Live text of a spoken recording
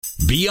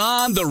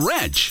Beyond the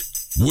Wrench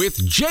with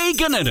Jay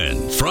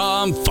Gannon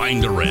from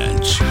Find a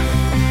Wrench.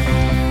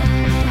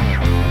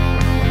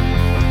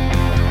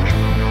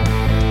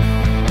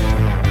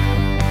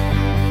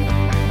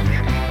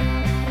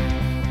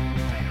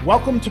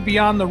 Welcome to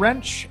Beyond the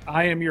Wrench.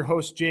 I am your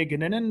host, Jay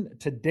Gannon.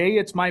 Today,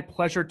 it's my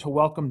pleasure to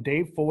welcome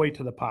Dave Foy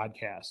to the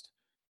podcast.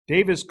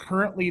 Dave is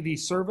currently the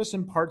Service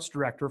and Parts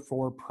Director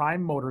for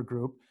Prime Motor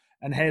Group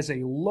and has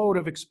a load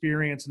of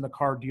experience in the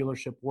car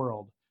dealership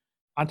world.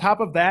 On top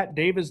of that,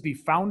 Dave is the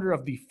founder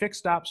of the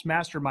Fixed Ops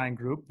Mastermind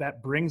Group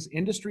that brings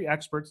industry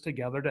experts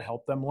together to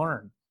help them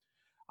learn.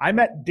 I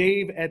met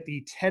Dave at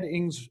the Ted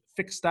Ings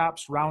Fixed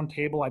Ops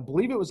Roundtable. I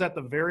believe it was at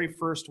the very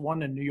first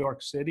one in New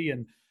York City,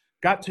 and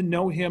got to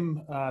know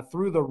him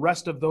through the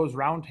rest of those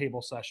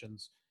roundtable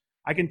sessions.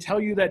 I can tell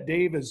you that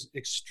Dave is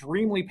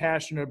extremely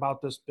passionate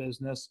about this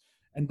business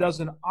and does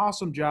an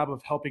awesome job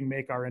of helping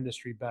make our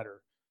industry better.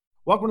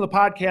 Welcome to the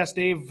podcast,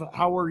 Dave.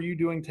 How are you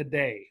doing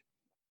today?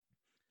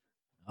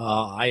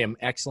 I am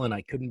excellent.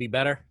 I couldn't be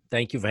better.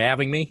 Thank you for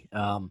having me.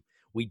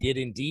 We did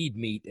indeed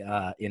meet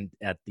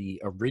at the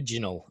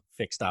original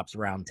Fixed Ops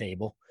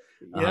Roundtable.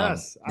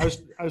 Yes, I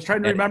was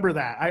trying to remember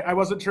that. I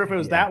wasn't sure if it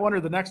was that one or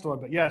the next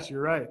one, but yes,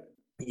 you're right.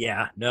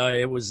 Yeah, no,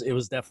 it was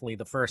definitely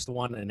the first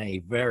one in a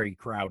very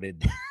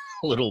crowded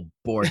little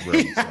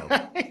boardroom. So.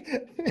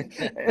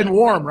 And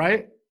warm,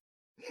 right?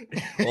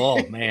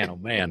 Oh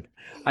man!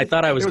 I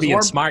thought I was being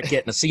warm. Smart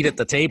getting a seat at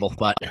the table,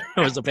 but it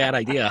was a bad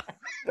idea.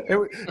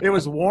 It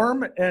was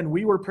warm, and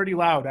we were pretty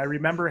loud. I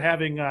remember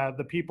having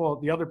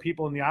the other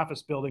people in the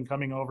office building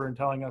coming over and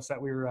telling us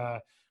that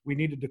we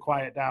needed to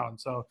quiet down.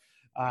 So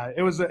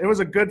it was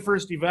a good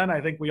first event. I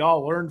think we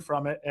all learned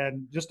from it,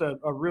 and just a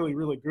really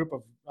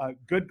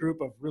good group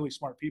of really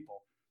smart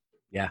people.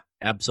 Yeah,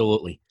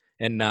 absolutely.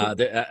 And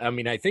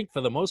I think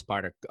for the most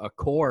part, a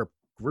core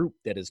group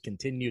that has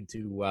continued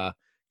to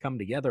come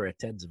together at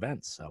Ted's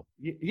events. So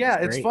yeah,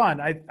 it's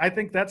fun. I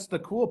think that's the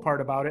cool part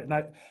about it. And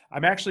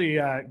I'm actually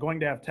going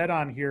to have Ted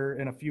on here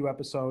in a few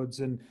episodes.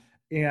 And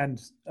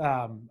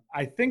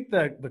I think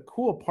the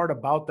cool part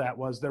about that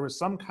was there was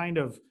some kind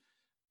of,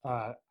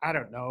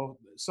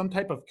 some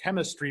type of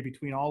chemistry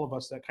between all of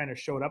us that kind of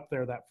showed up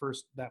there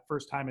that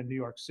first time in New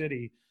York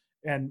City.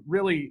 And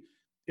really,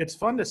 it's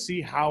fun to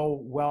see how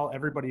well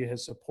everybody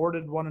has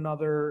supported one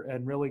another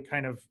and really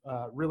kind of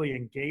really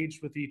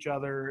engaged with each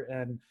other.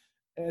 And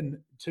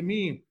to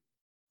me,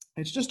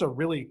 it's just a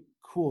really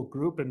cool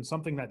group and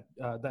something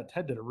that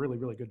Ted did a really,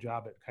 really good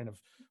job at kind of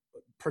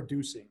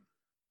producing.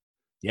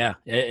 Yeah,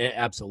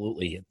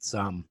 absolutely.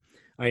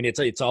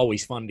 It's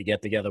always fun to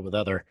get together with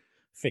other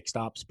fixed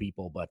ops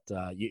people, but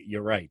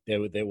you're right.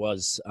 There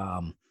was,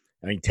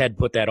 Ted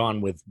put that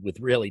on with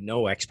really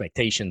no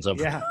expectations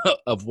of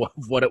of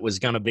what it was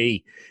going to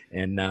be,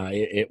 and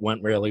it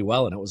went really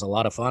well, and it was a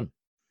lot of fun.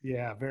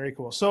 Yeah, very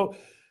cool. So,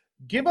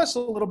 give us a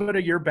little bit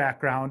of your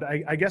background.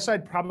 I guess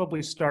I'd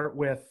probably start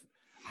with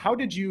how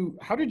did you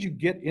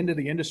get into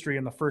the industry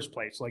in the first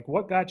place? Like,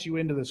 what got you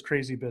into this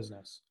crazy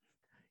business?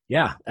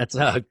 Yeah, that's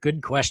a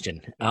good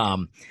question.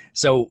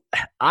 So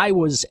I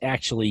was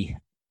actually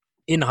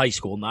in high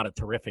school, not a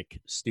terrific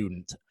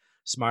student,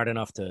 smart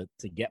enough to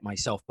get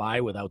myself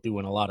by without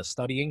doing a lot of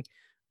studying,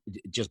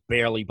 just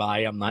barely by.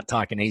 I'm not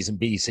talking A's and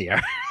B's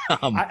here.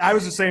 I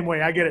was the same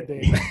way. I get it,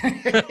 Dave.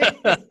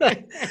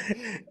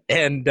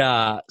 And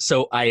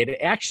so I had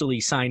actually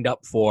signed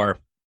up for,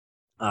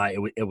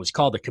 it was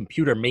called the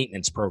Computer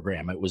Maintenance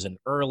Program. It was an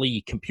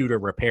early computer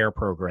repair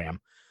program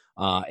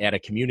at a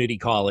community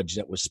college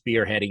that was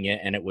spearheading it.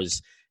 And it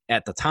was,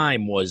 at the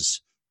time,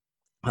 was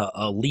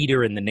a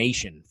leader in the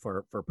nation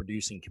for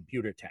producing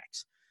computer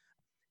techs.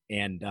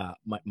 And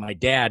my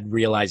dad,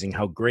 realizing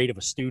how great of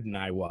a student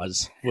I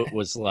was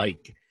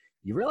like,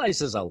 you realize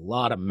there's a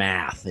lot of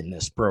math in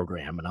this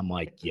program. And I'm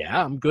like,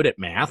 yeah, I'm good at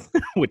math,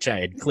 which I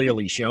had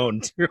clearly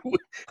shown through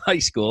high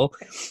school.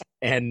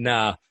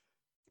 And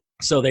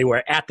so they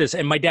were at this,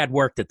 and my dad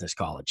worked at this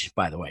college,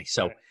 by the way.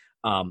 So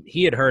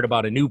he had heard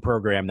about a new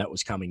program that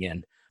was coming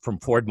in from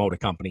Ford Motor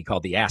Company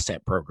called the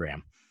Asset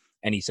Program.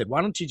 And he said,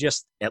 why don't you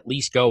just at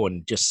least go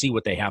and just see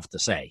what they have to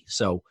say?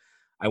 So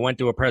I went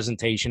to a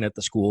presentation at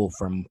the school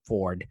from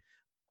Ford.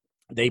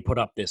 They put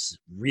up this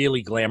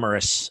really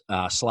glamorous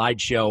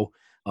slideshow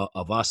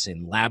of us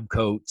in lab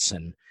coats,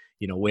 and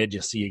you're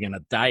going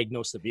to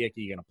diagnose the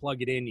vehicle, you're going to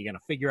plug it in, you're going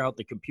to figure out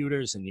the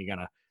computers, and you're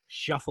going to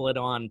shuffle it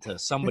on to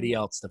somebody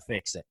else to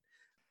fix it.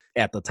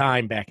 At the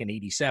time, back in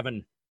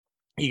 '87,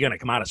 you're going to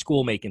come out of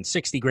school making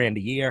 $60,000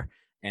 a year,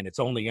 and it's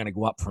only going to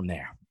go up from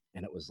there.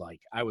 And it was like,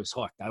 I was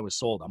hooked. I was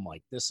sold. I'm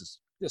like, this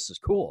is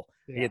cool.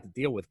 Yeah. I get to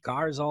deal with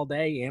cars all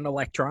day and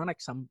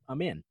electronics.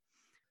 I'm in.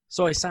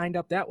 So I signed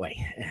up that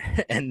way.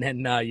 And then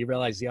you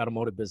realize the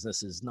automotive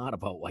business is not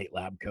about white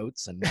lab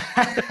coats. And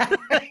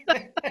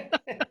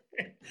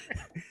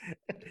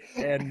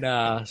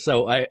and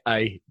so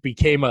I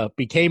became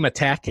a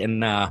tech,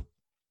 and I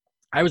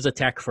was a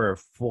tech for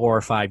 4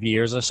 or 5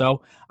 years or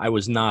so. I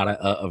was not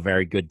a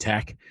very good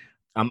tech.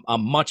 I'm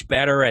much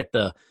better at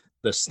the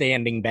the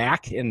standing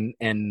back and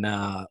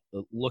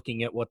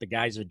looking at what the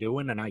guys are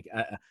doing. And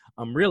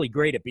I'm really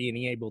great at being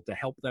able to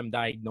help them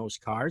diagnose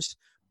cars.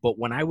 But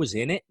when I was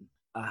in it,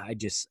 I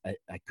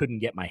couldn't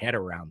get my head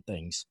around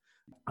things.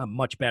 I'm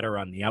much better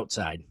on the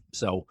outside.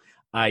 So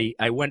I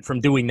went from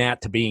doing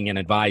that to being an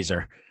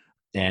advisor,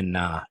 and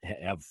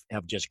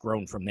have just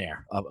grown from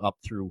there up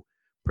through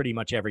pretty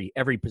much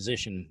every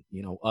position,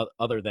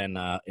 other than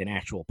an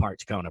actual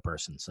parts counter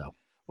person. So.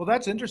 Well,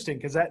 that's interesting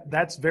because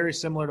that's very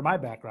similar to my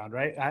background,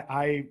 right?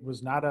 I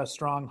was not a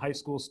strong high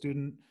school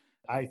student.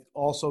 I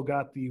also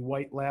got the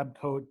white lab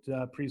coat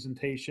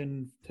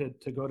presentation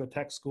to go to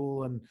tech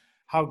school, and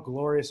how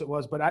glorious it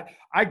was. But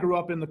I grew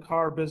up in the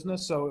car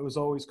business, so it was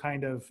always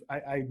kind of,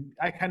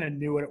 I kind of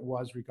knew what it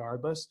was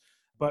regardless.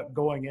 But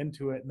going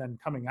into it and then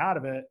coming out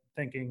of it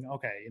thinking,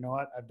 okay, you know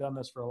what, I've done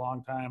this for a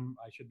long time,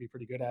 I should be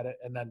pretty good at it.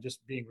 And then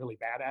just being really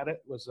bad at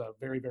it was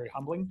very, very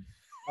humbling.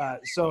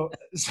 So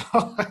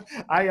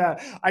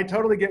I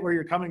totally get where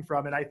you're coming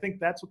from. And I think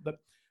that's what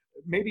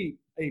maybe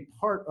a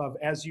part of,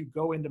 as you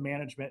go into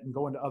management and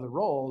go into other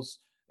roles,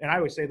 and I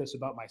always say this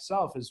about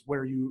myself, is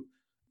where you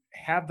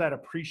have that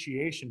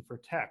appreciation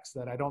for techs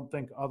that I don't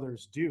think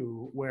others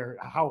do, where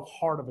how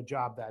hard of a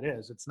job that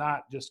is. It's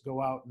not just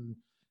go out and,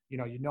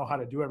 you know how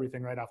to do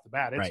everything right off the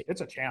bat. It's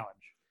a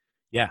challenge.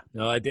 Yeah,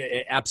 no,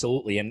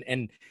 absolutely.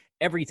 And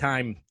every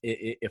time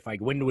if I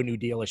go into a new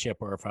dealership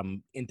or if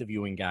I'm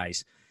interviewing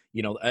guys,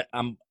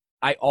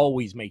 I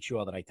always make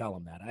sure that I tell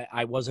them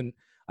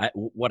that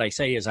what I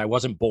say is I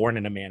wasn't born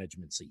in a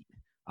management seat.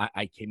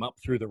 I came up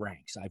through the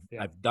ranks.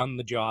 I've done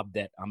the job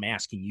that I'm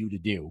asking you to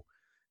do.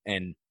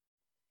 And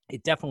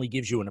it definitely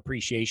gives you an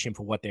appreciation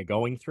for what they're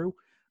going through.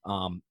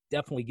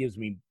 Definitely gives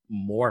me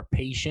more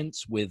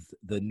patience with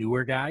the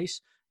newer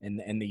guys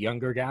and the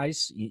younger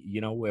guys,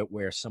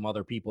 where some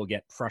other people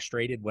get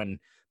frustrated when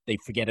they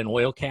forget an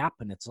oil cap.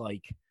 And it's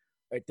like,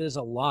 right, there's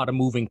a lot of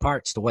moving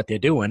parts to what they're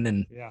doing.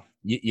 And,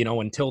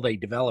 until they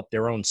develop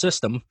their own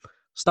system,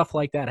 stuff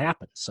like that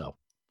happens. So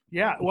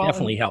it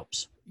definitely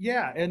helps.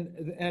 Yeah.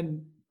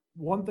 And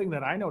one thing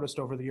that I noticed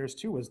over the years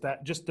too, is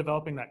that just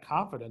developing that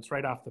confidence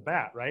right off the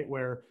bat, right?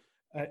 Where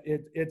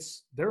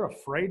they're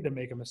afraid to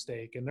make a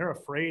mistake, and they're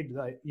afraid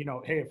that,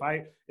 hey,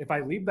 if I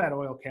leave that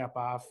oil cap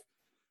off,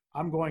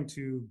 I'm going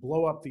to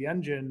blow up the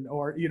engine,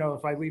 or,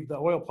 if I leave the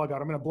oil plug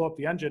out, I'm going to blow up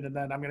the engine and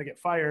then I'm going to get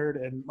fired.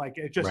 And like,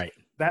 it just,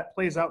 that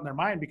plays out in their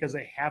mind because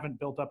they haven't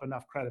built up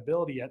enough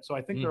credibility yet. So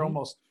I think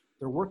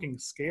they're working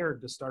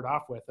scared to start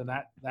off with. And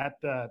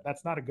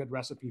that's not a good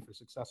recipe for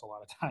success a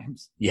lot of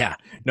times. Yeah,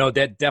 no,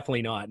 that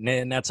definitely not.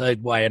 And that's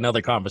why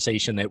another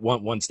conversation that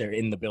once they're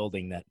in the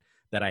building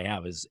that I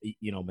have is,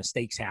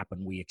 mistakes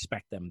happen. We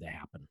expect them to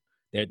happen.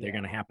 They're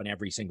going to happen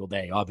every single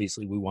day.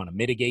 Obviously we want to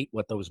mitigate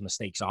what those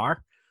mistakes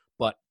are,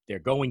 but they're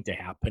going to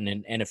happen.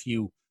 And if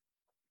you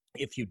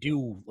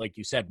do, like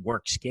you said,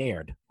 work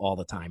scared all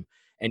the time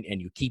and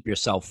you keep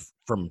yourself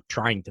from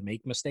trying to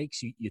make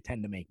mistakes, you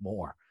tend to make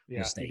more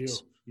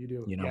mistakes. You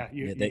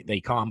do. They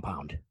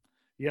compound.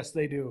 Yes,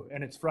 they do.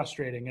 And it's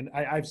frustrating. And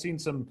I've seen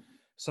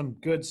some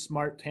good,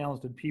 smart,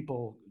 talented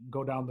people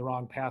go down the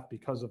wrong path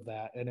because of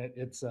that. And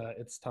it's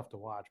tough to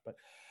watch. But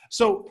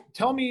so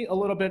tell me a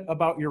little bit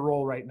about your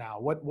role right now.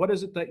 What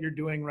is it that you're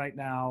doing right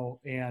now?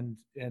 And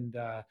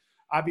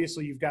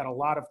obviously you've got a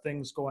lot of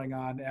things going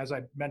on, as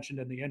I mentioned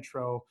in the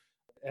intro,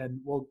 and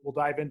we'll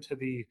dive into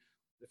the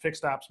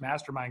Fixed Ops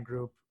Mastermind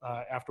group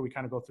after we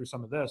kind of go through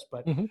some of this.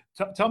 But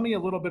tell me a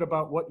little bit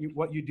about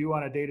what you do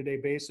on a day-to-day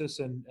basis,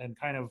 and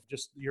kind of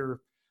just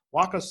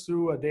walk us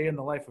through a day in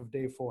the life of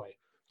Dave Foy.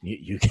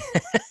 You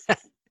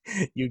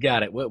you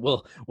got it.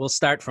 We'll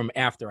start from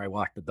after I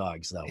walk the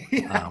dogs, though.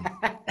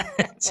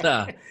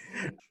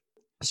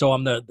 So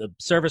I'm the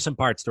service and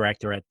parts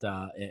director at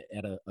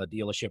a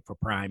dealership for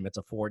Prime. It's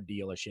a Ford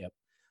dealership.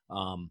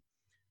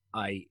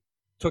 I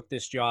took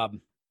this job.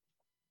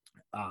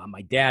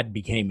 My dad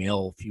became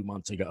ill a few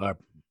months ago.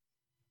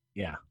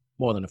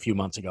 More than a few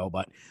months ago.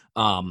 But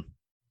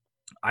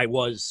I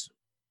was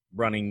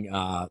running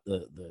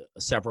the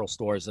several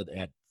stores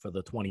for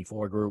the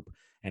 24 group,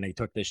 and I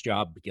took this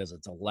job because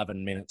it's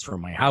 11 minutes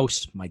from my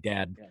house. My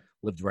dad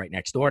lived right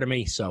next door to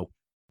me, so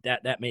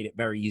that made it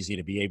very easy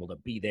to be able to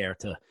be there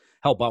to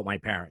help out my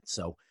parents.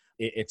 So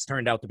it's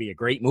turned out to be a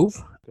great move.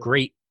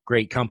 Great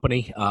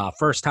company.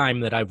 First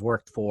time that I've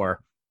worked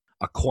for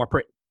a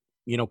corporate,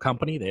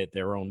 company.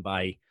 They're owned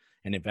by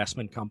an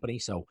investment company.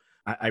 So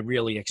I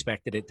really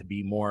expected it to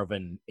be more of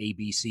an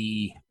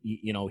ABC,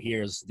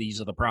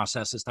 these are the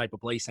processes type of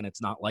place. And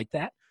it's not like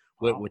that,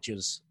 which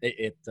is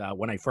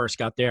when I first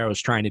got there, I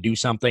was trying to do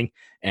something,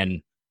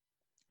 and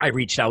I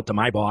reached out to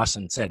my boss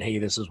and said, hey,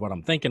 this is what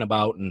I'm thinking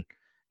about. And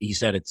he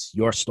said, it's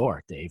your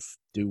store, Dave.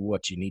 Do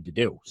what you need to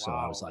do. Wow. So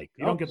I was like,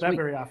 you don't get that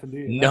very often, do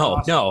you?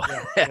 No.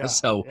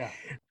 So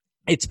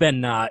it's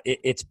been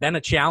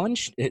a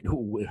challenge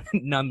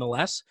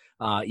nonetheless,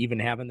 even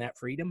having that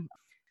freedom.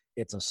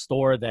 It's a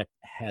store that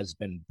has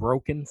been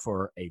broken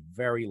for a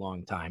very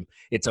long time.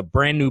 It's a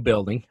brand new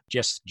building,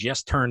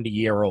 just turned a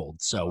year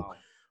old. So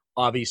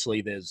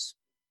obviously there's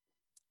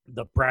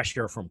the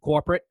pressure from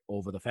corporate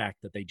over the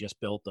fact that they just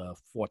built a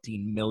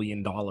 $14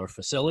 million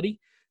facility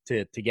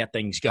to get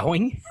things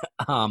going.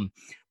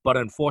 But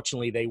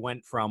unfortunately, they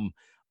went from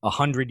a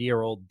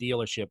 100-year-old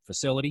dealership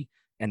facility,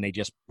 and they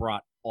just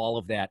brought all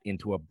of that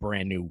into a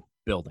brand new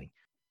building.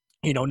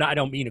 I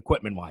don't mean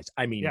equipment-wise.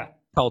 I mean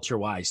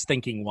culture-wise,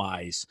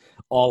 thinking-wise,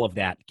 all of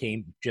that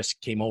came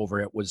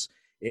over. It was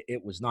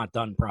not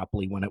done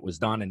properly when it was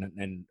done,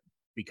 and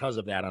because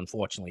of that,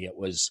 unfortunately, it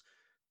was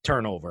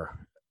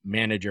turnover,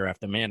 manager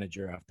after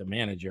manager after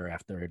manager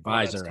after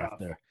advisor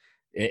after.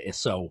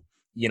 So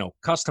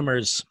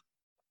customers.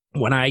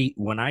 When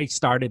I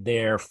started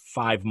there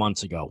 5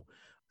 months ago,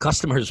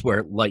 customers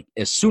were like,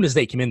 as soon as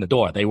they came in the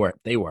door, they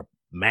were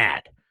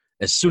mad.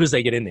 As soon as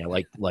they get in there,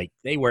 like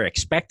they were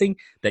expecting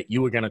that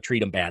you were going to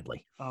treat them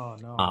badly. Oh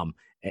no.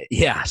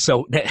 Yeah.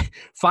 So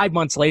 5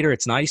 months later,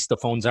 it's nice. The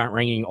phones aren't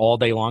ringing all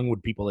day long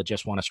with people that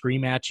just want to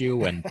scream at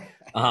you, and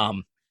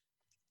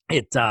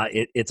it's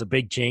a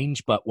big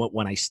change. But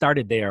when I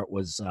started there, it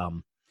was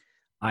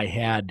I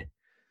had.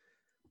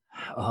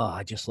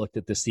 I just looked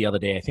at this the other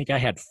day. I think I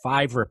had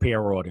 5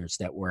 repair orders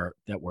that were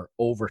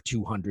over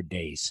 200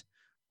 days,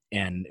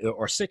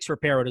 or 6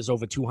 repair orders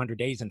over 200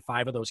 days, and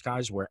 5 of those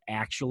cars were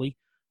actually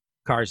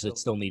cars that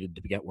still needed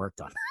to get work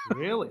done.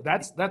 Really?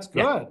 That's good.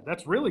 Yeah.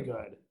 That's really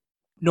good.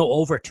 No,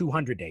 over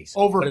 200 days.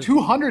 Over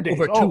 200 days.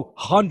 Over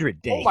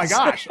 200 days.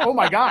 Oh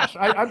my gosh.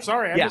 I'm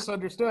sorry. I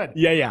misunderstood.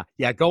 Yeah.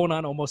 Going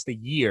on almost a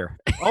year.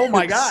 Oh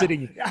my God.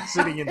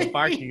 sitting in the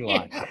parking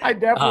lot. I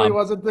definitely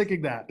wasn't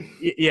thinking that.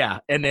 Yeah.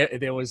 And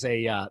there was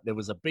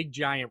a big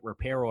giant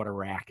repair order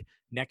rack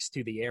next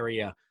to the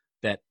area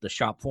that the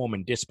shop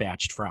foreman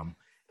dispatched from.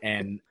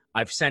 And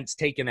I've since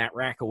taken that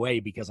rack away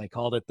because I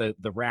called it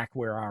the rack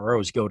where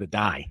ROs go to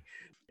die,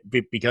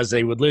 because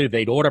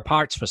they'd order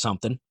parts for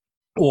something,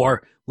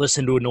 or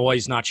listen to a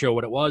noise, not sure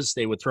what it was.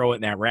 They would throw it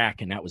in that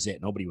rack, and that was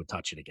it. Nobody would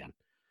touch it again.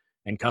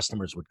 And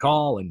customers would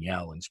call and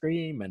yell and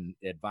scream, and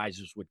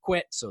advisors would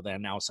quit. So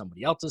then now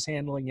somebody else is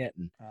handling it.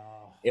 And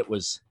it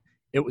was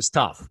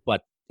tough,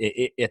 but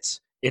it's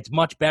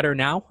much better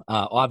now.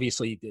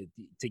 Obviously,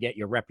 to get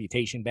your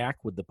reputation back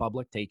with the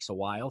public takes a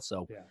while.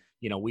 So,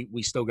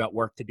 we still got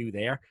work to do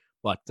there.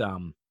 But,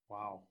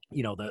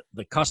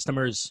 the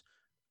customers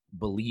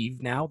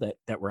believe now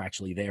that we're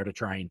actually there to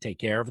try and take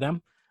care of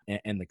them.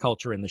 And the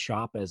culture in the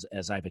shop,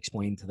 as I've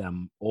explained to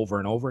them over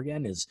and over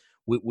again, is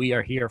we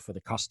are here for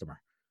the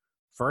customer.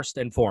 First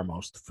and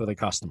foremost, for the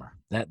customer.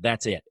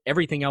 That's it.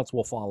 Everything else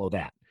will follow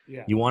that.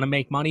 Yeah. You want to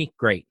make money?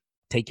 Great.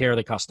 Take care of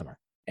the customer,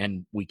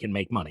 and we can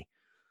make money.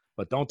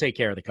 But don't take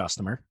care of the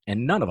customer,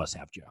 and none of us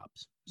have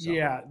jobs. So.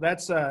 Yeah,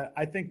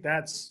 I think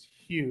that's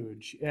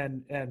huge.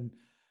 And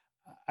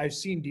I've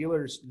seen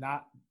dealers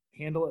not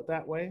handle it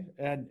that way,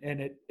 and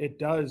it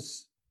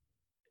does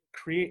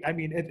create. I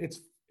mean,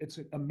 it's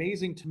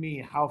amazing to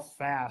me how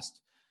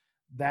fast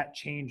that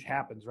change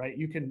happens, right?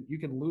 You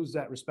can lose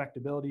that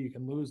respectability. You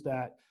can lose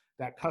that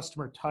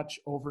customer touch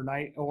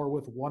overnight, or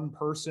with one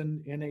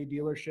person in a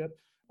dealership,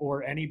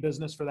 or any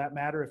business for that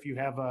matter. If you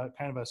have a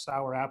kind of a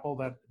sour apple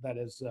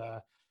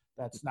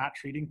that's not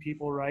treating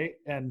people right.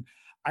 And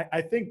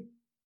I think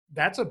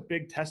that's a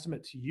big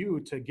testament to you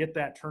to get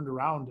that turned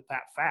around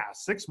that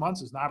fast. 6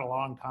 months is not a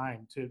long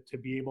time to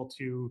be able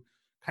to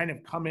kind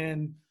of come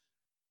in,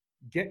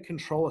 get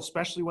control,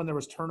 especially when there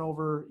was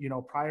turnover,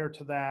 prior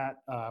to that,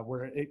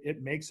 where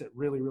it makes it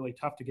really, really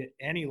tough to get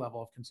any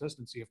level of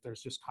consistency if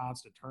there's just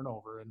constant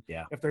turnover. And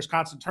if there's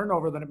constant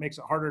turnover, then it makes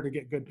it harder to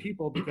get good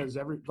people, because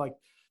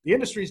the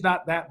industry's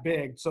not that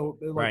big. So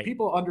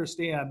people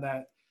understand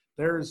that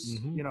there's,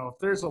 if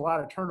there's a lot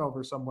of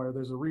turnover somewhere,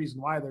 there's a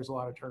reason why there's a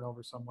lot of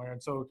turnover somewhere.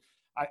 And so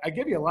I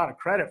give you a lot of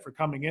credit for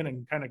coming in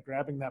and kind of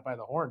grabbing that by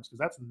the horns, because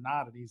that's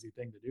not an easy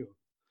thing to do.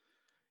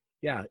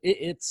 Yeah,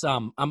 it's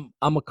I'm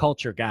a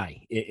culture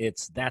guy.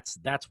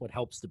 That's what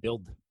helps to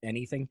build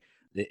anything.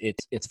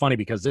 It's funny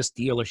because this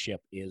dealership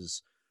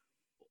is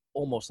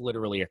almost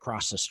literally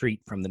across the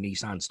street from the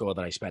Nissan store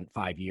that I spent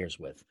 5 years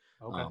with.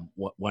 Okay.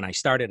 When I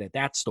started at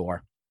that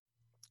store,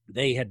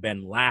 they had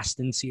been last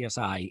in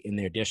CSI in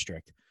their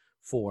district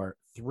for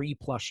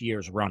 3+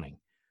 years running,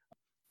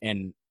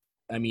 and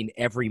I mean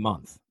every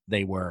month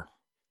they were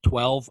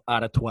 12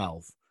 out of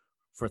 12.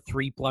 For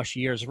 3+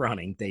 years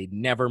running, they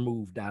never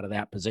moved out of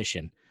that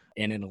position.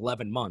 And in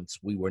 11 months,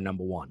 we were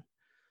number 1.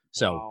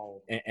 So,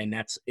 wow. And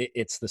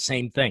it's the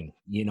same thing.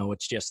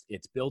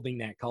 It's building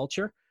that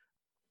culture.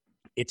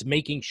 It's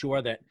making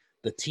sure that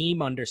the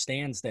team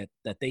understands that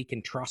they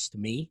can trust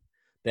me,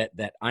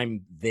 that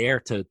I'm there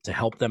to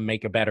help them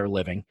make a better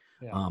living,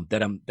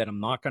 that I'm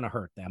not going to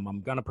hurt them.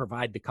 I'm going to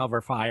provide the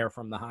cover fire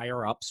from the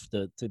higher ups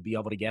to be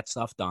able to get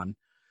stuff done.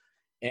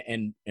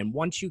 And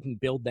once you can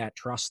build that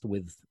trust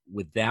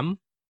with them,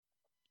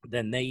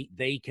 then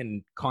they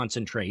can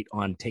concentrate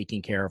on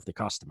taking care of the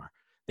customer.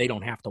 They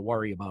don't have to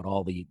worry about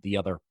all the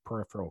other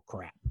peripheral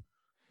crap.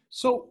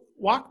 So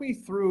walk me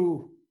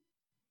through,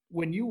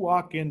 when you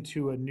walk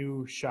into a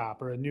new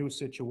shop or a new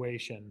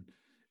situation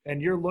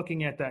and you're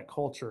looking at that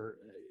culture,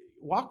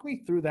 walk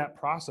me through that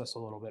process a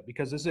little bit,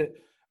 because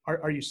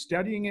are you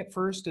studying it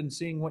first and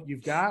seeing what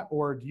you've got,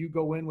 or do you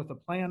go in with a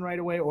plan right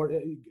away? Or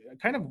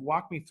kind of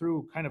walk me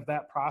through kind of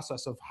that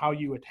process of how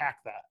you attack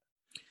that.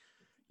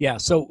 Yeah.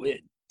 So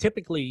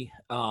typically,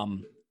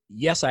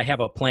 yes, I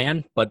have a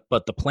plan, but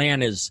the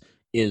plan is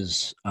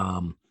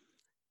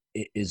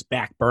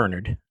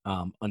backburnered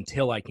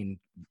until I can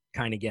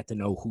kind of get to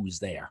know who's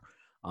there.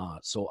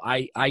 So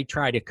I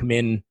try to come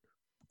in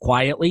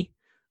quietly.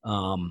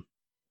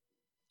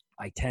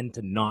 I tend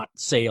to not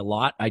say a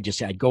lot. I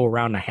go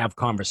around and I have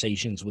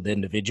conversations with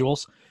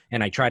individuals,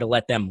 and I try to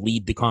let them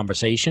lead the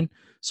conversation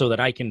so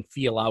that I can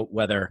feel out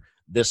whether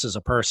this is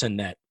a person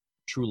that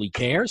truly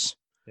cares.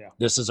 Yeah.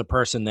 This is a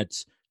person that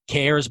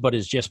cares but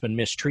has just been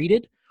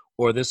mistreated,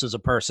 or this is a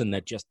person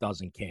that just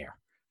doesn't care.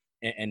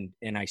 And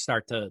I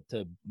start to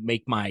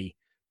make my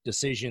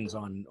decisions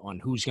on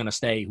who's going to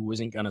stay, who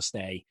isn't going to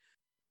stay.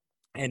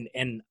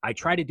 And I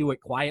try to do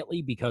it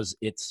quietly because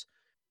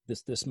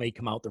this may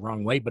come out the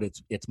wrong way, but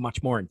it's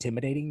much more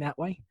intimidating that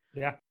way.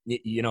 Yeah.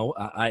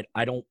 I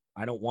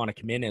don't want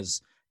to come in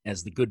as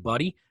the good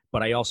buddy,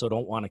 but I also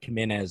don't want to come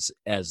in as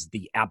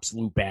the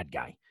absolute bad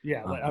guy.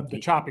 Yeah. The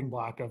chopping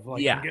block of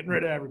like, I'm getting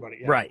rid of everybody.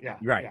 Yeah, right. Yeah.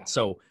 Right. Yeah.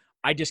 So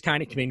I just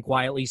kind of come in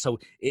quietly. So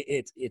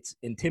it's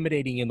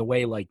intimidating in the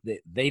way like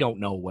they don't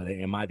know whether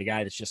am I the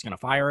guy that's just going to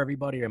fire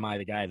everybody, or am I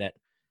the guy that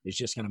is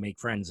just going to make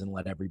friends and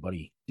let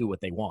everybody do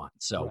what they want.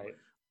 So, right.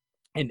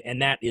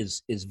 And that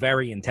is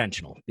very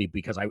intentional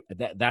because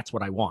that's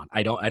what I want.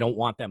 I don't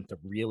want them to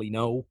really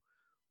know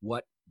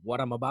what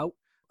I'm about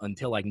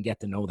until I can get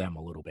to know them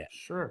a little bit.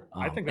 Sure.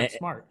 I think that's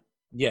smart.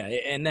 Yeah.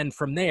 And then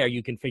from there,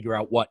 you can figure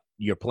out what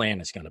your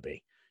plan is going to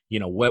be,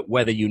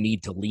 whether you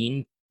need to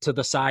lean to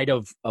the side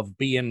of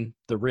being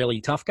the really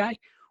tough guy,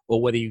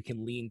 or whether you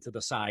can lean to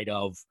the side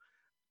of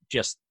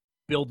just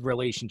build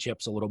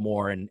relationships a little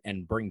more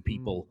and bring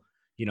people,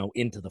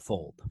 into the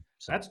fold.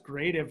 So that's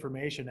great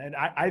information. And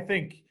I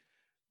think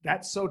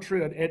that's so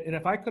true. And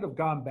if I could have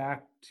gone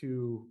back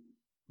to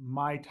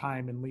my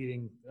time in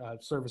leading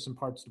service and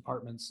parts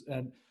departments,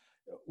 and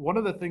one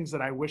of the things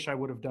that I wish I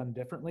would have done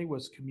differently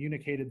was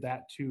communicated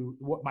that to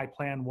what my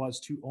plan was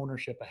to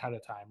ownership ahead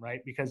of time,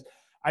 right? Because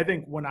I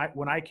think when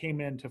I came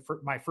into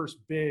my first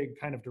big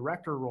kind of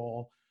director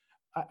role,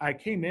 I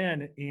came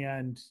in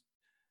and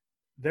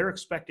they're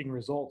expecting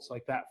results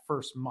like that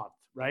first month,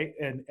 right?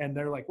 And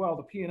they're like, well,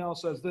 the P&L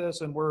says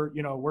this, and we're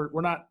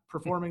not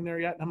performing there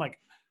yet. And I'm like,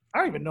 I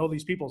don't even know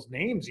these people's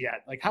names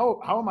yet. Like, how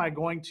do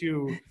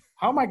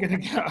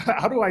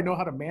I know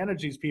how to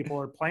manage these people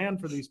or plan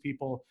for these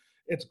people?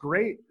 It's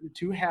great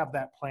to have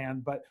that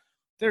plan, but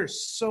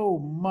there's so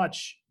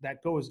much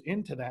that goes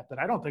into that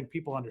I don't think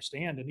people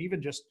understand. And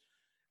even just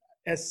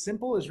as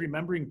simple as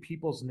remembering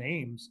people's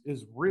names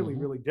is really,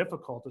 really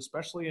difficult,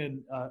 especially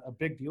in a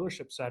big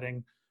dealership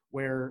setting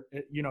where,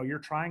 you're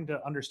trying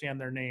to understand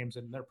their names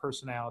and their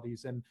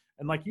personalities. And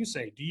like you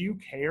say, do you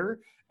care?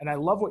 And I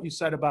love what you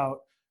said about,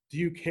 do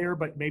you care,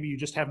 but maybe you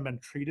just haven't been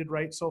treated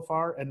right so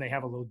far, and they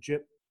have a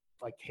legit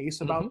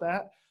case about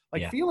that.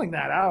 Feeling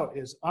that out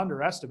is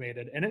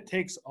underestimated, and it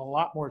takes a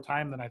lot more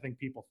time than I think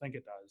people think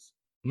it does.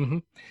 Mm-hmm.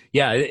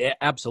 Yeah,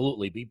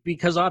 absolutely.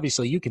 Because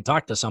obviously you can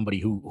talk to somebody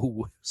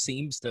who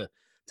seems to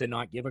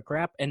not give a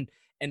crap. And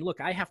look,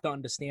 I have to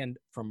understand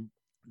from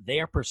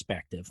their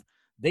perspective,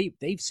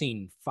 they've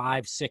seen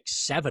 5, 6,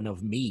 7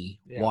 of me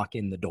walk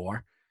in the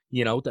door,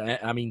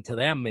 to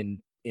them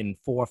in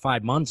 4 or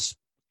 5 months,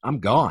 I'm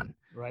gone.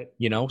 Right.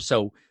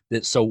 So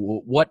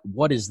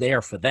what is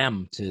there for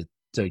them to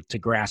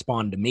grasp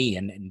onto me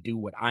and do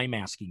what I'm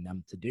asking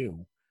them to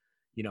do,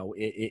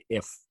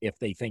 if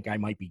they think I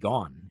might be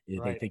gone,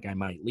 if they think I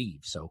might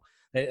leave. So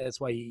that's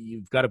why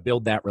you've got to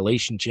build that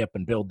relationship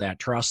and build that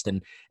trust,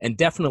 and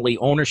definitely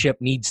ownership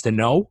needs to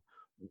know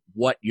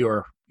what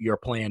your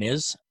plan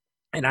is.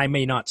 And I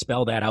may not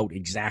spell that out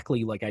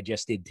exactly like I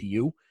just did to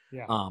you.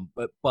 Yeah.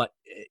 But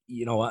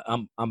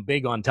I'm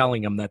big on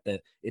telling them that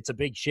it's a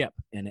big ship,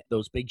 and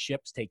those big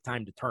ships take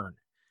time to turn,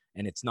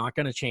 and it's not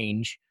going to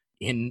change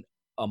in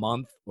a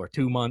month or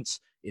 2 months.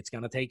 It's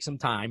going to take some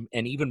time.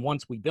 And even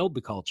once we build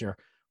the culture,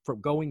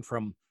 going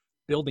from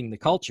building the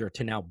culture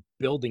to now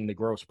building the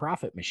gross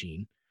profit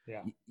machine,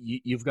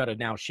 you've got to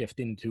now shift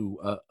into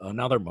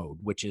another mode,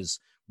 which is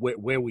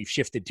where we've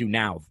shifted to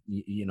now.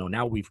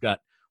 Now we've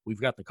got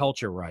the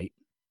culture right.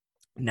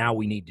 Now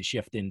we need to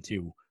shift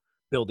into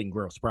building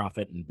gross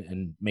profit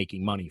and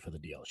making money for the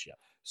dealership.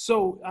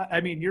 So,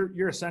 I mean,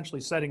 you're essentially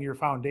setting your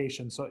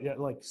foundation. So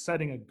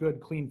setting a good,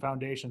 clean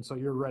foundation, so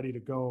you're ready to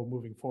go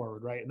moving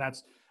forward. Right. And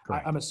that's,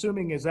 I'm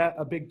assuming, is that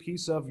a big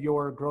piece of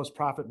your gross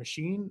profit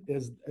machine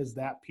is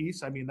that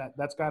piece? I mean,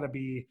 that's gotta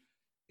be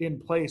in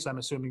place, I'm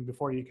assuming,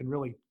 before you can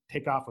really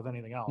take off with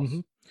anything else. Mm-hmm.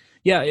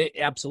 Yeah,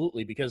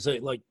 absolutely. Because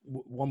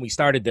when we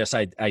started this,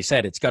 I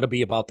said, it's gotta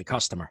be about the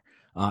customer,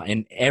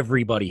 and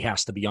everybody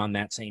has to be on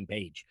that same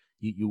page.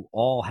 You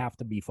all have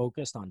to be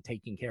focused on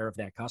taking care of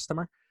that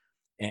customer,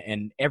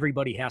 and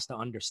everybody has to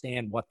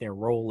understand what their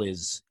role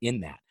is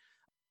in that.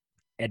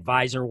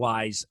 Advisor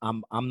wise,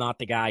 I'm not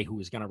the guy who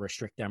is going to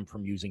restrict them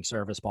from using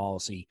service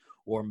policy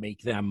or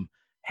make them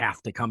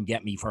have to come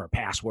get me for a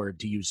password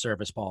to use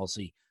Service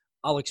Policy.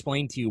 I'll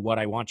explain to you what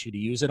I want you to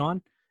use it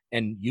on,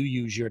 and you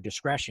use your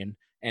discretion.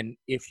 And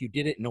if you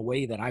did it in a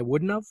way that I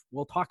wouldn't have,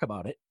 we'll talk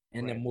about it,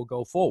 and then we'll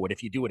go forward.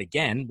 If you do it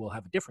again, we'll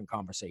have a different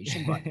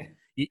conversation. But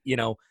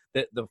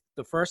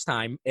the first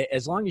time,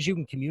 as long as you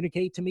can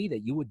communicate to me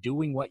that you were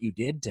doing what you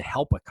did to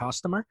help a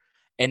customer,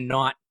 and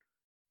not,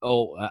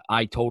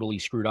 I totally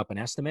screwed up an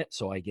estimate,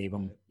 so I gave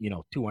them,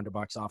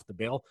 $200 off the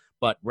bill,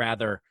 but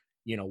rather,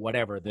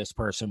 whatever the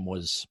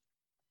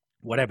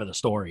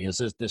story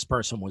is, this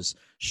person was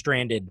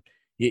stranded,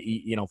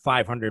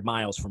 500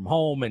 miles from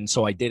home, and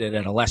so I did it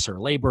at a lesser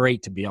labor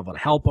rate to be able to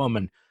help them,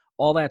 and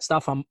all that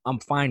stuff. I'm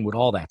fine with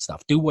all that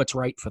stuff. Do what's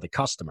right for the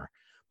customer,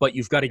 but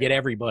you've got to get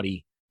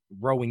everybody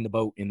rowing the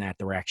boat in that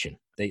direction.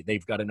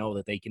 They've got to know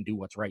that they can do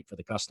what's right for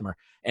the customer,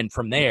 and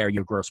from there,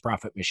 your gross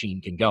profit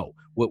machine can go.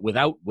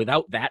 Without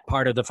that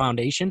part of the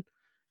foundation,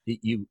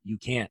 you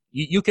can't.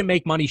 You can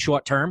make money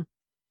short term,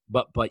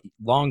 but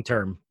long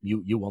term,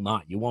 you will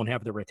not. You won't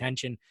have the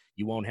retention.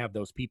 You won't have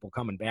those people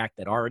coming back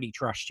that already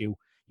trust you.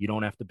 You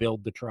don't have to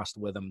build the trust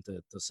with them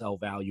to sell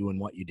value in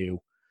what you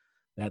do.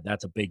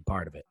 That's a big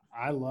part of it.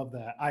 I love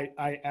that.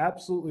 I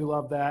absolutely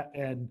love that.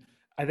 And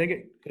I think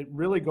it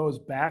really goes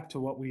back to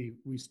what we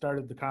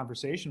started the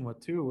conversation with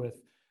too,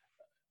 with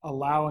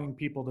allowing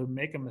people to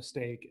make a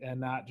mistake and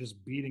not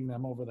just beating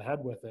them over the head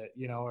with it,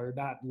 or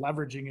not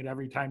leveraging it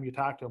every time you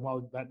talk to them.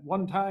 Well, that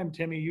one time,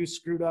 Timmy, you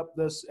screwed up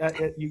this.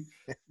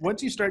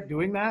 Once you start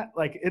doing that,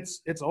 like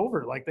it's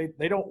over. Like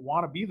they don't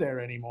want to be there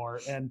anymore.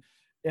 And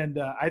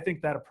I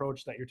think that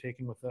approach that you're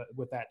taking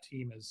with that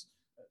team is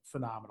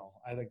phenomenal.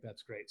 I think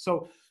that's great.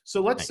 So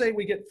let's say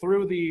we get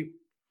through the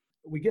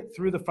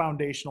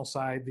foundational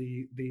side,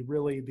 the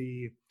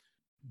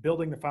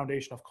building the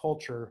foundation of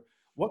culture.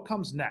 What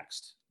comes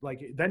next? Like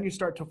then you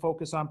start to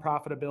focus on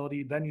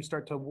profitability. Then you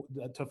start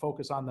to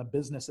focus on the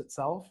business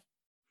itself.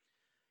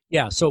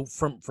 Yeah. So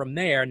from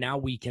there, now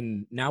we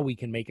can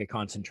make a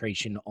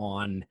concentration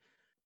on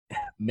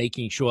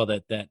making sure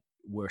that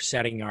we're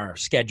setting our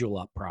schedule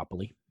up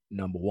properly.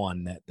 Number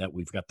one, that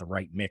we've got the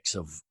right mix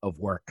of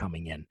work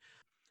coming in,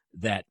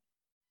 that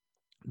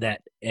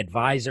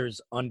advisors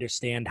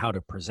understand how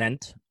to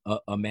present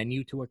a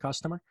menu to a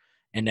customer,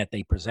 and that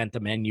they present the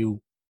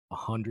menu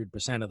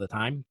 100% of the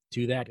time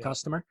to that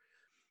customer,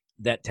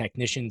 that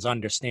technicians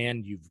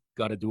understand you've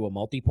got to do a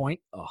multi-point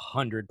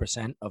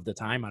 100% of the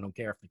time. I don't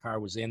care if the car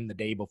was in the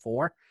day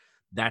before.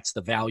 That's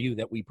the value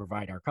that we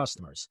provide our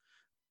customers,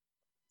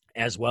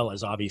 as well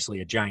as obviously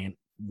a giant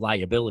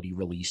liability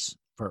release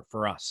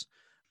for us.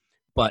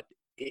 But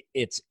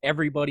it's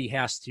everybody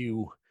has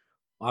to,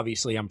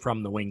 obviously I'm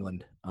from New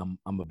England. I'm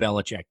a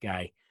Belichick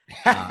guy.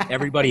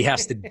 Everybody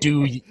has to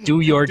do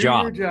your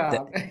job.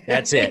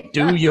 That's it.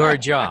 Do your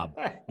job.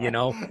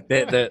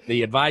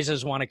 The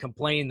advisors want to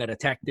complain that a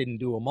tech didn't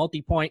do a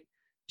multi-point.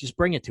 Just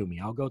bring it to me.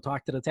 I'll go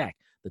talk to the tech.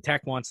 The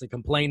tech wants to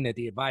complain that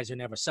the advisor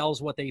never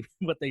sells what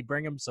they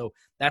bring them, so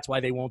that's why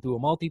they won't do a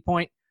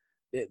multi-point.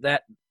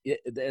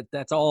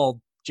 That's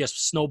all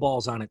just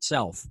snowballs on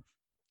itself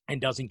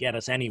and doesn't get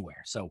us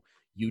anywhere. So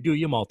you do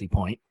your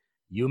multi-point.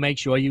 You make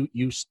sure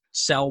you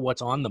sell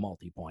what's on the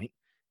multi-point,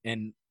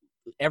 and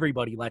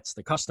everybody lets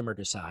the customer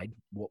decide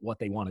what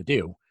they want to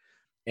do.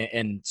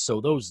 And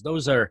so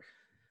those are,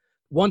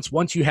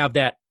 once you have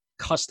that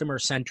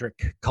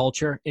customer-centric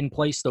culture in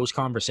place, those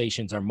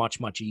conversations are much,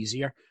 much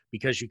easier,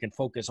 because you can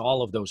focus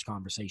all of those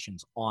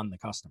conversations on the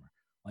customer.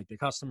 Like the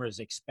customer is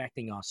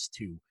expecting us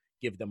to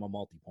give them a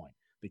multi-point.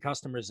 The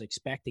customer is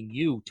expecting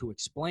you to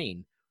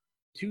explain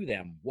to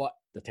them what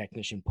the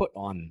technician put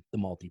on the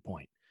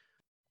multi-point.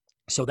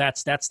 So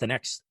that's the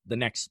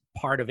next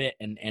part of it.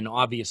 And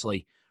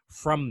obviously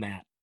from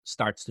that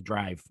starts to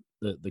drive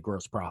the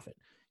gross profit.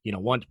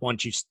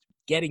 Once you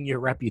getting your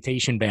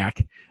reputation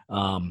back,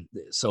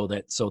 so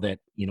that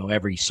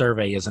every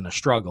survey isn't a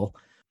struggle,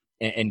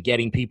 and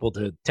getting people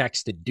to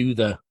text to do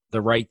the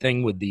right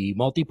thing with the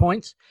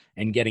multi-points,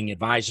 and getting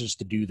advisors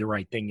to do the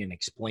right thing and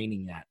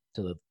explaining that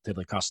to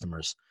the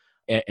customers,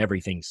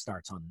 everything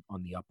starts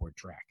on the upward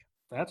track.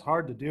 That's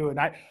hard to do. And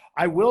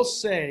I will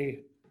say,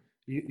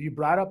 you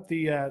brought up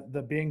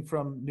the being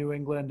from New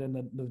England and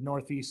the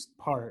Northeast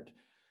part.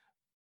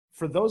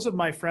 For those of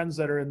my friends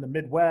that are in the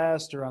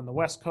Midwest or on the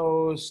West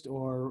Coast,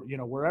 or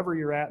wherever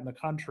you're at in the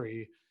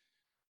country,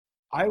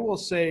 I will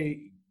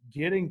say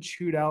getting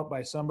chewed out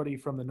by somebody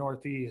from the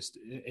Northeast,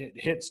 it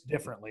hits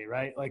differently,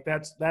 right? Like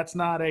that's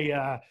not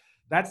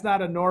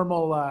a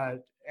normal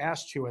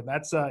ass chewing.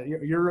 That's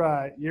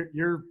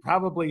you're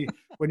probably,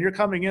 when you're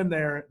coming in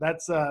there,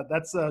 that's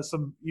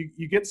some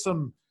you get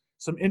some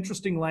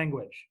interesting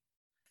language.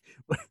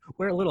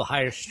 We're a little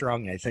higher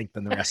strung, I think,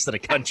 than the rest of the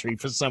country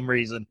for some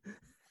reason.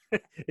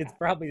 It's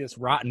probably this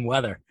rotten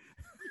weather.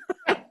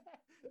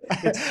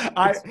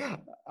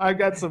 I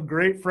got some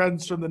great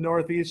friends from the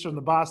Northeast, from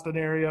the Boston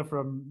area,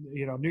 from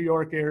New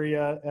York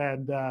area,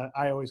 and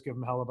I always give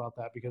them hell about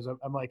that, because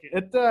I'm like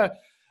it.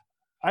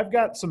 I've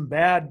got some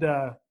bad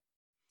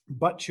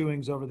butt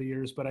chewings over the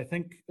years, but I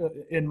think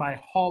in my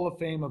Hall of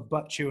Fame of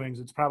butt chewings,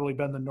 it's probably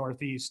been the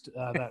Northeast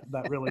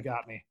that really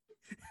got me.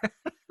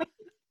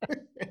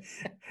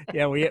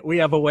 Yeah, we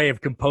have a way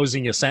of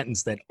composing a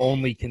sentence that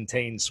only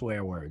contains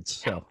swear words.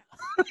 So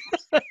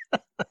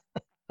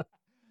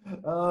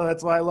oh,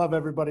 that's why I love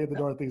everybody in the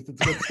Northeast.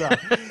 It's good stuff.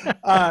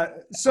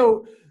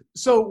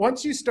 So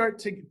once you start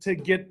to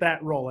get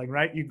that rolling,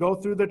 right? You go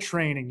through the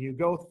training, you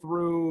go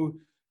through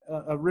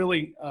a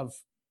really of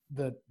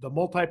the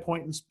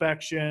multi-point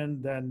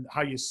inspection, then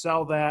how you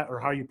sell that or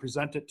how you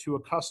present it to a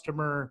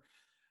customer.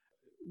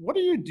 What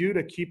do you do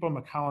to keep them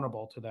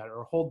accountable to that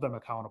or hold them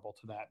accountable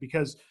to that?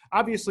 Because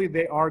obviously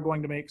they are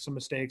going to make some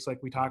mistakes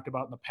like we talked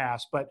about in the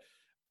past, but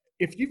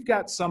if you've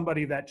got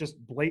somebody that just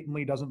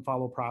blatantly doesn't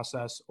follow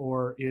process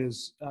or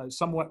is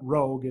somewhat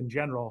rogue in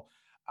general,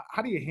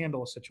 how do you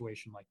handle a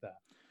situation like that?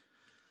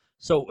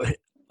 So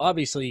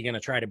obviously you're going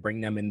to try to bring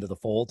them into the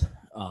fold.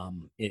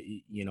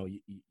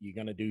 You're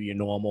going to do your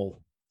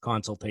normal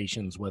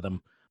consultations with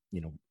them,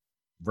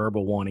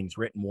 verbal warnings,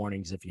 written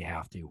warnings if you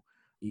have to.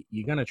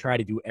 You're going to try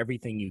to do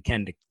everything you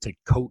can to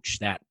coach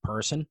that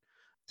person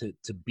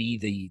to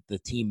be the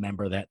team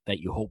member that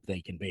you hope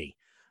they can be.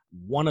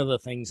 One of the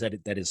things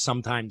that is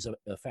sometimes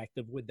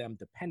effective with them,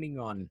 depending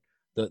on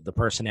the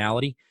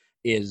personality,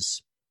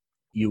 is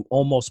you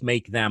almost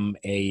make them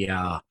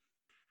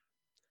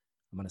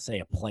I'm going to say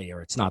a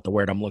player. It's not the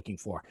word I'm looking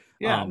for.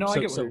 Yeah, I get where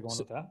you're going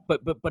with that.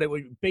 But it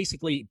would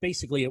basically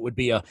it would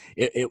be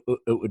it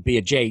would be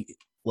a Jay.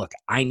 Look,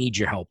 I need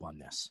your help on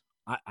this.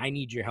 I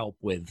need your help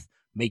with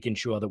making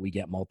sure that we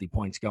get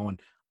multi-points going.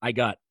 I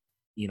got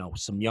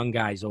some young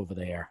guys over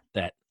there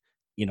that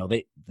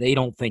they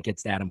don't think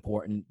it's that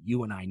important.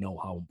 You and I know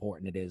how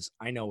important it is.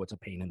 I know it's a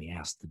pain in the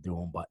ass to do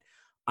them, but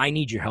I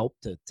need your help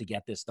to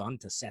get this done,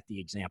 to set the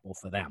example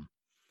for them,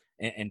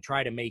 and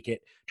try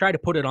to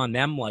put it on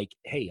them. Like,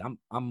 hey,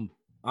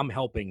 I'm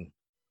helping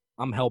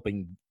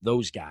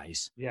those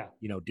guys. Yeah.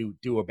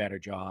 Do a better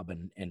job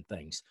and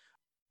things.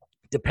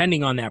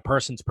 Depending on that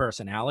person's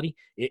personality,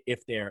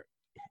 if they're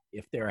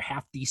a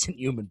half decent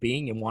human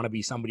being and want to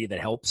be somebody that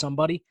helps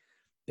somebody,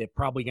 they're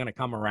probably going to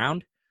come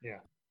around. Yeah.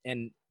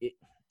 And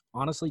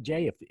honestly,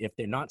 Jay, if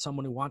they're not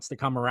someone who wants to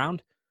come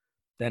around,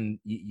 then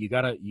you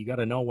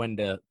gotta know when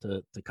to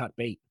cut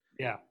bait.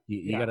 Yeah.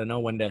 You gotta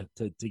know when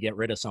to get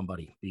rid of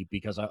somebody,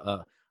 because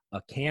a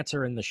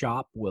cancer in the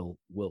shop will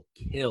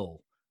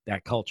kill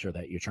that culture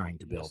that you're trying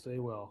to build. Yes, they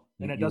will.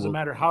 And it doesn't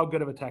matter how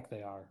good of a tech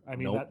they are. I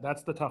mean, nope.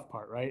 That's the tough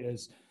part, right?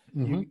 Is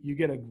Mm-hmm. you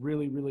get a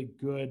really, really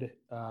good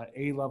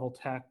A-level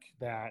tech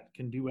that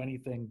can do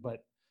anything,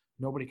 but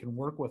nobody can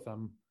work with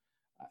them.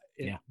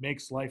 It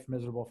makes life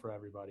miserable for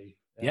everybody.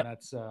 And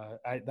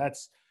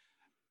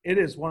it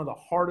is one of the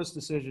hardest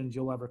decisions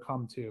you'll ever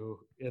come to,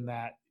 in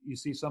that you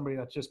see somebody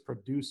that's just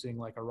producing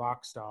like a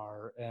rock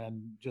star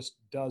and just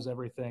does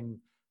everything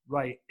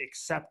right,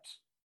 except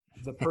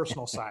the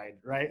personal side.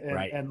 Right.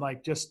 And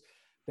like just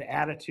the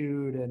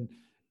attitude.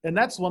 And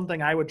that's one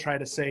thing I would try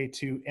to say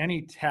to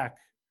any tech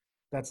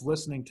that's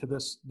listening to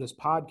this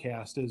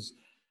podcast is,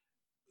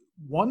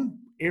 one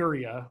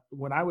area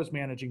when I was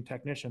managing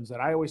technicians that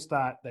I always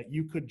thought that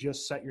you could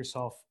just set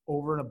yourself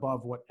over and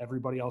above what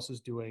everybody else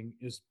is doing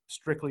is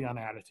strictly on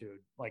attitude.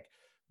 Like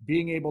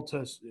being able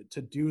to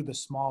do the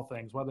small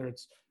things, whether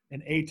it's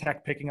an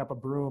A-tech picking up a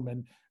broom,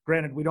 and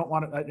granted, we don't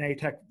want an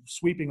A-tech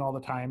sweeping all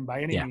the time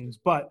by any means,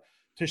 but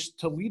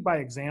to lead by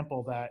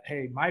example that,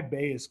 hey, my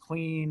bay is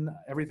clean,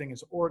 everything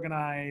is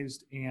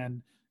organized,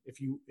 and if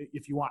you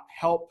want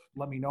help,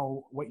 let me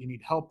know what you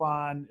need help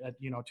on,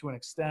 to an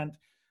extent.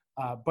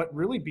 But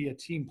really be a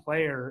team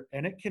player,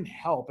 and it can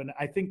help. And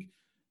I think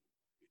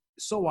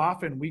so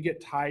often we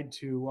get tied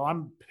to, well,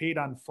 I'm paid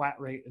on flat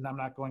rate and I'm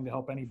not going to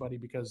help anybody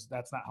because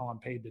that's not how I'm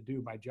paid to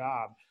do my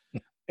job.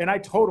 And I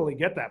totally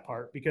get that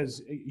part,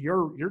 because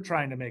you're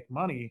trying to make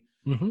money.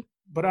 Mm-hmm.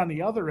 But on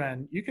the other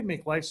end, you can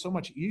make life so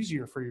much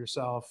easier for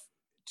yourself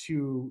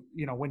to,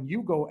 when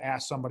you go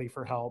ask somebody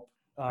for help,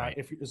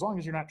 as long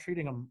as you're not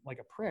treating them like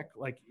a prick,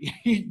 like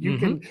you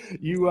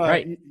mm-hmm.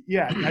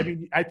 I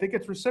mean, I think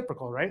it's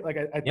reciprocal, right? Like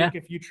I think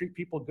if you treat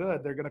people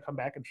good, they're going to come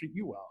back and treat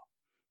you well.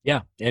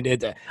 Yeah.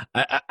 And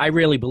I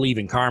really believe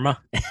in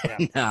karma.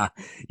 Yeah.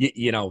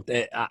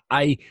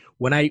 And,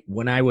 when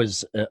I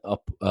was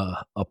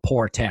a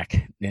poor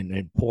tech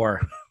and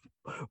poor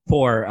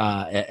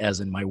as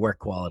in my work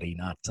quality,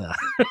 not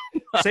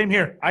same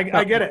here. I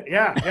get it.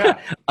 Yeah.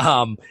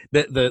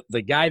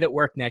 The guy that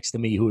worked next to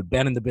me, who had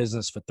been in the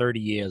business for 30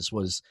 years,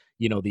 was,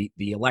 the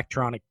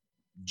electronic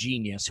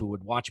genius who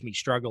would watch me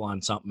struggle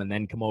on something and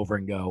then come over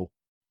and go,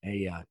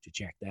 hey, did you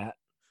check that?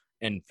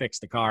 And fix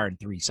the car in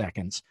 3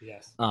 seconds.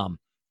 Yes.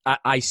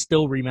 I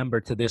still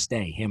remember to this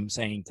day him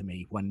saying to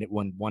me when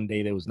one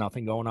day there was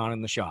nothing going on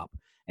in the shop,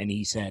 and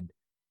he said,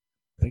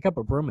 pick up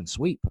a broom and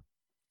sweep.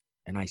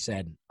 And I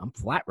said, I'm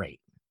flat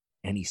rate.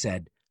 And he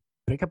said,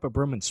 pick up a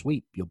broom and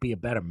sweep. You'll be a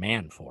better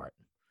man for it.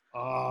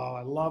 Oh,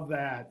 I love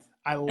that.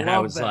 I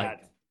was that. Like,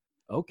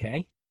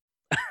 okay.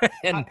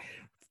 And,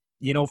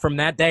 from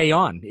that day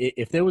on,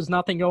 if there was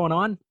nothing going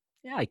on,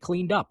 I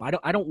cleaned up.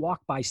 I don't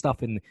walk by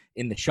stuff in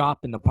the shop,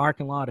 in the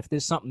parking lot. If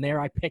there's something there,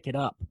 I pick it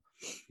up.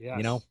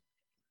 Yes.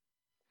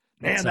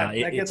 Man, that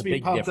It's gets a me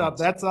big pumped up. difference.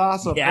 That's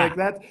awesome. Yeah.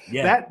 Like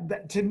Yeah.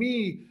 that to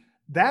me,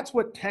 that's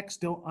what techs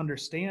don't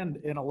understand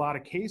in a lot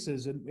of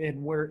cases.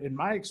 And where, in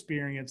my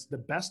experience, the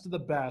best of the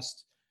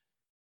best,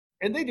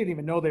 and they didn't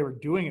even know they were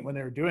doing it when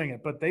they were doing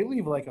it, but they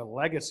leave like a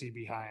legacy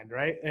behind,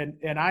 right? And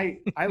I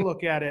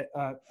look at it,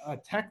 a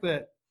tech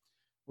that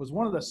was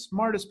one of the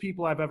smartest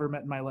people I've ever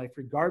met in my life,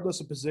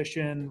 regardless of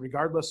position,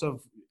 regardless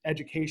of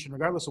education,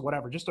 regardless of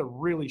whatever, just a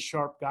really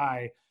sharp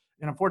guy.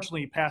 And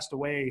unfortunately, he passed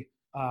away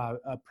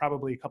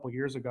probably a couple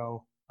years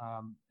ago.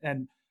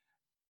 And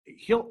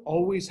he'll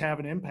always have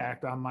an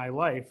impact on my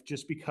life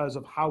just because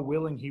of how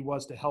willing he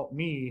was to help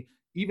me,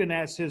 even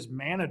as his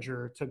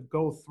manager, to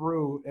go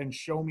through and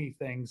show me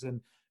things.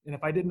 And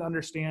if I didn't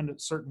understand a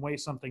certain way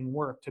something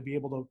worked, to be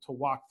able to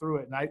walk through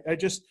it. And I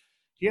just,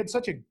 he had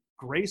such a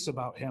grace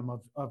about him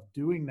of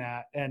doing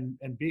that and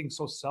being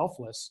so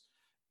selfless.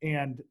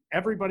 And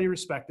everybody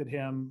respected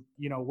him.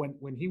 You know,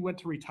 when he went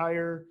to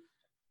retire,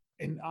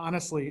 and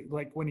honestly,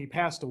 like when he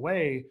passed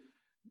away,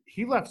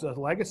 he left a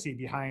legacy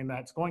behind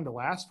that's going to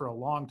last for a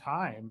long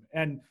time.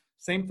 And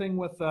same thing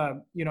with,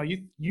 you know,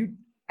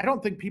 I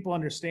don't think people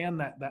understand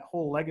that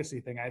whole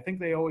legacy thing. I think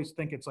they always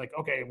think it's like,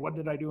 okay, what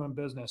did I do in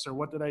business or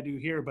what did I do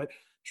here? But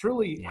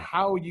truly,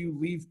 how you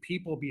leave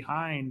people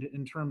behind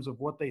in terms of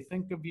what they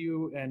think of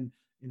you and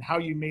how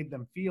you made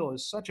them feel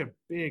is such a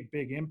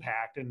big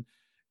impact. And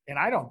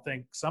I don't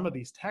think some of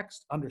these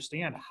techs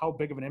understand how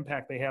big of an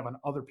impact they have on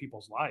other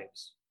people's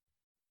lives.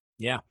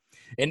 Yeah.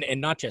 And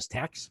not just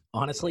techs,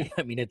 honestly.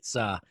 I mean, it's,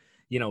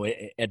 you know,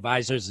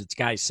 advisors, it's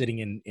guys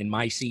sitting in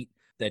my seat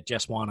that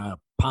just want to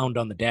pound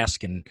on the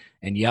desk and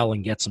yell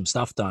and get some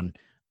stuff done.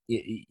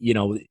 You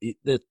know,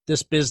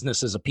 this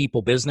business is a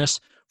people business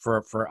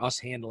for us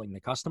handling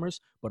the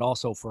customers, but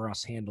also for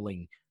us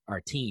handling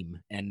our team.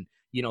 And,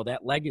 you know,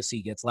 that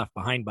legacy gets left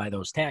behind by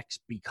those techs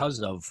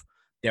because of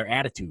their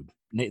attitude.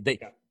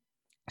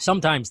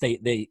 Sometimes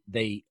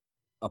they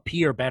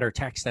appear better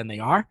techs than they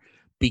are,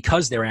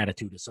 because their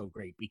attitude is so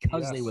great,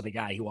 because they were the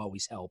guy who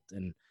always helped.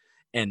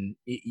 And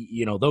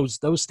you know,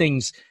 those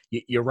things,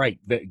 you're right,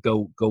 that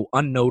go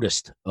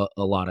unnoticed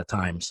a lot of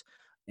times,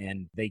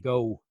 and they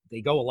go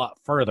a lot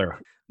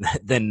further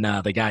than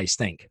the guys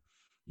think.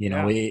 You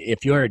know,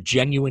 if you're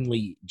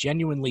genuinely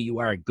you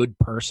are a good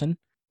person,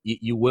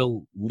 you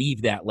will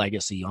leave that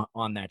legacy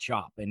on that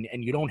shop. And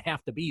you don't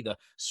have to be the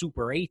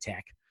super A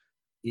tech,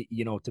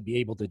 you know, to be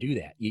able to do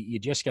that. You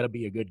just got to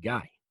be a good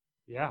guy.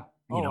 Yeah.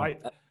 You know?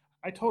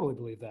 I totally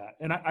believe that.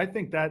 And I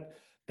think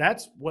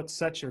that's what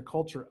sets your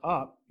culture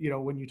up. You know,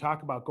 when you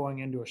talk about going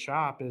into a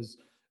shop, is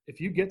if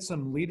you get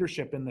some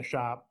leadership in the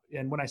shop,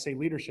 and when I say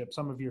leadership,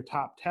 some of your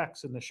top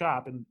techs in the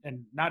shop,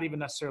 and not even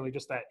necessarily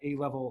just that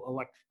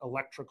A-level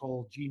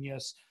electrical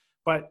genius,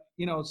 but,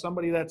 you know,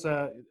 somebody that's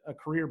a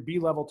career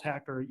B-level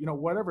tech, or, you know,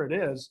 whatever it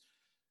is,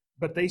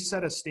 but they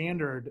set a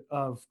standard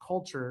of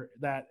culture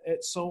that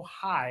it's so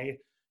high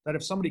that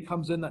if somebody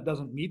comes in that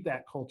doesn't meet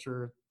that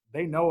culture,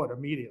 they know it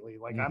immediately.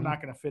 Like, I'm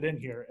not going to fit in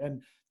here.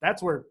 And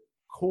that's where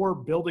core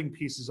building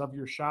pieces of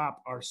your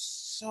shop are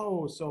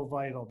so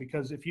vital,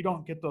 because if you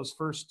don't get those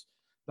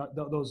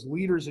those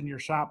leaders in your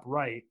shop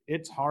right,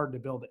 it's hard to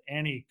build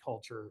any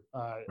culture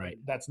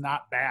that's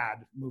not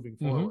bad moving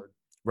forward.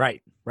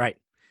 Right.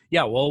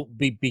 Yeah, well,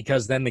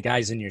 because then the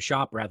guys in your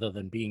shop, rather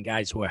than being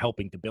guys who are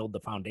helping to build the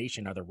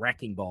foundation, are the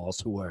wrecking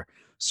balls who are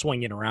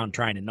swinging around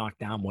trying to knock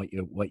down what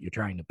you're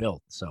trying to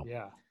build. So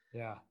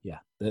yeah.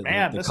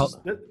 Man,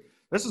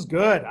 this is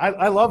good.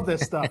 I love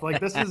this stuff. Like,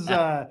 this is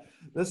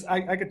this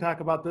I could talk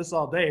about this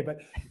all day, but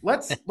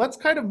let's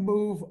kind of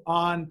move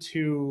on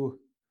to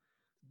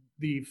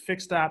the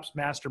Fixed Ops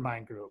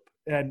Mastermind Group,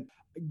 and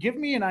give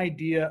me an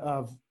idea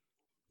of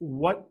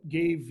what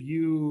gave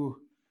you,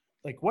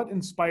 like, what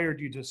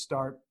inspired you to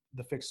start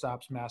the Fixed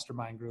Ops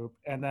Mastermind Group,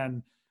 and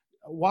then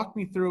walk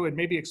me through and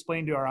maybe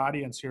explain to our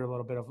audience here a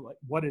little bit of like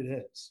what it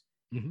is.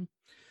 Mm-hmm.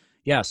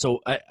 Yeah, so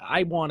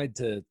I wanted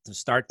to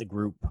start the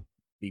group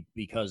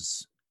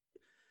because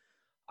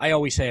I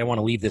always say I want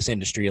to leave this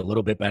industry a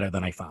little bit better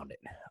than I found it.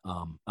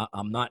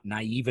 I'm not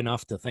naive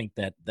enough to think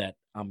that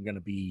I'm going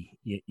to be,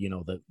 you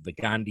know, the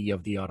Gandhi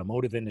of the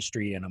automotive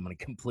industry, and I'm going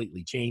to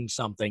completely change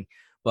something.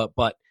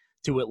 But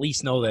to at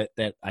least know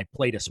that I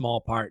played a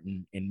small part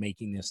in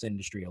making this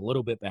industry a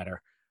little bit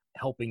better,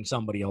 helping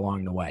somebody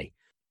along the way.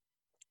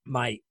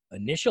 My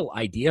initial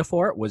idea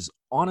for it was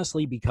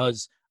honestly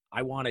because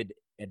I wanted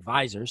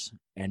advisors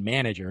and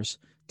managers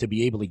to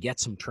be able to get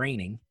some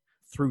training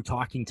through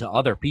talking to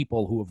other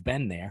people who have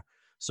been there,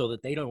 so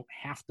that they don't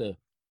have to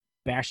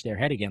bash their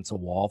head against a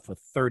wall for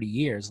 30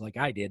 years like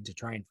I did to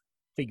try and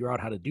figure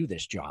out how to do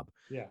this job.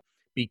 Yeah.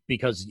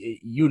 Because,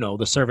 you know,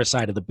 the service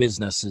side of the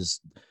business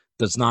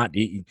does not,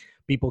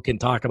 people can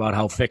talk about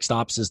how fixed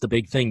ops is the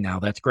big thing now.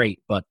 That's great.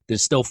 But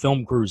there's still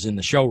film crews in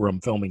the showroom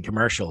filming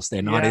commercials.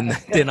 They're not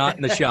they're not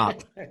in the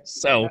shop.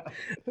 So,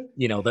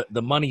 you know,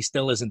 the money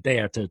still isn't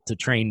there to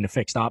train the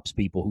fixed ops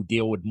people who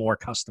deal with more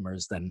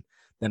customers than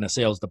a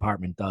sales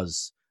department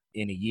does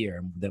in a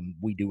year than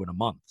we do in a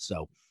month.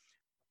 So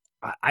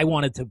I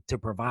wanted to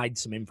provide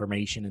some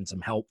information and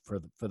some help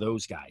for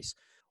those guys.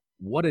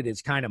 what it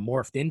has kind of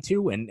morphed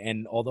into.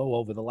 And although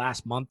over the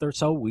last month or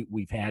so,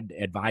 we've had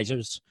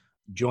advisors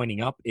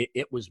joining up,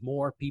 it was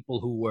more people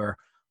who were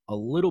a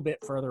little bit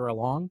further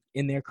along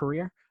in their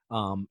career.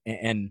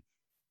 And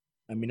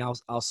I mean,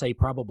 I'll say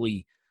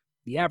probably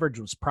the average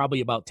was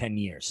probably about 10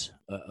 years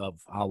of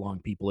how long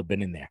people have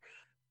been in there.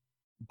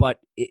 But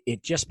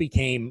it just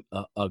became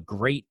a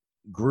great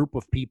group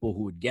of people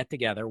who would get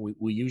together.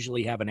 We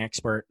usually have an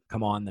expert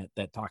come on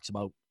that talks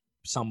about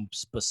some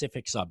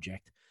specific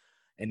subject,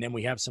 and then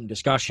we have some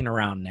discussion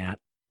around that.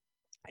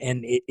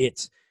 And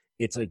it's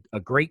a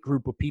great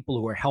group of people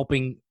who are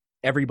helping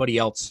everybody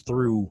else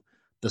through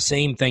the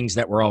same things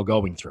that we're all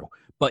going through.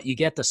 But you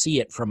get to see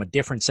it from a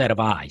different set of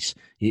eyes.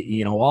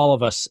 You know, all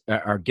of us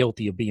are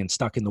guilty of being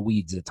stuck in the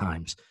weeds at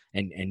times,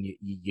 and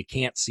you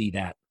can't see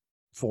that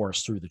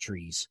forest through the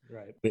trees,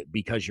 right?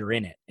 Because you're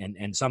in it.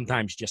 And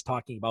sometimes just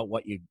talking about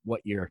what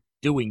you're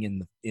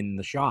doing in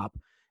the shop,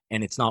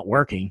 and it's not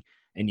working,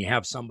 and you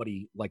have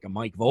somebody like a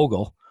Mike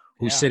Vogel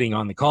who's sitting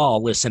on the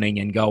call listening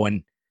and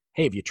going,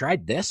 "Hey, have you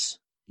tried this?"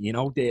 You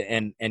know,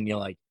 and you're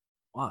like,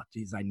 "Oh,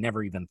 geez, I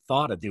never even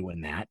thought of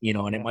doing that." You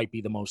know, and it might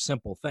be the most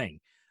simple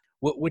thing,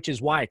 which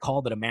is why I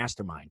called it a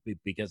mastermind,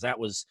 because that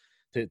was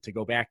to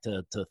go back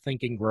to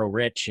Think and Grow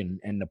Rich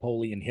and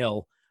Napoleon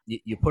Hill.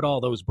 You put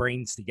all those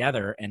brains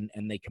together and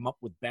they come up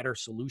with better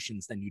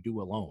solutions than you do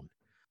alone.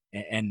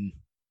 And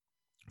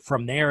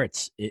from there,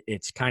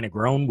 it's kind of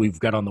grown. We've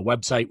got on the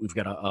website, we've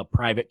got a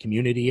private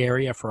community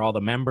area for all the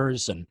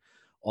members, and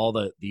all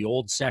the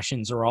old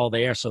sessions are all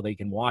there so they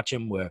can watch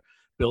them. We're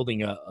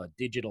building a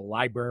digital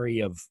library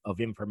of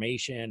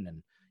information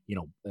and, you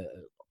know,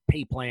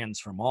 pay plans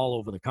from all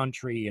over the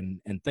country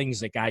and things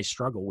that guys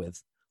struggle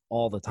with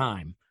all the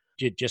time,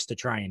 just to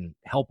try and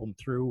help them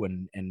through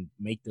and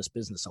make this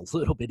business a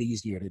little bit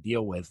easier to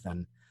deal with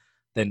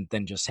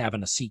than just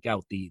having to seek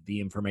out the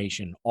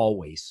information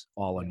always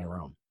all on your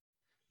own.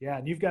 Yeah,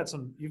 and you've got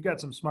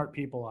some smart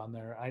people on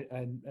there.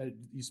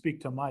 You speak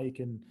to Mike,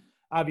 and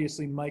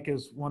obviously Mike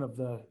is one of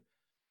the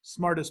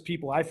smartest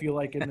people I feel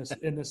like in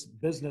this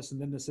business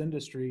and in this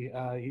industry.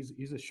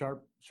 He's a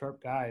sharp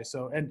guy.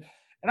 So and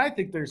I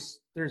think there's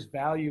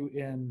value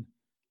in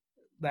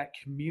that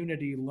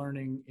community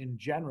learning in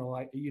general.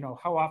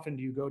 How often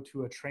do you go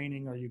to a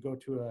training, or you go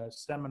to a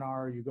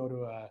seminar, or you go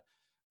to a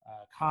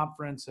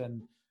conference,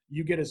 and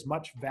you get as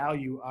much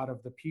value out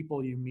of the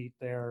people you meet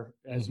there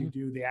as you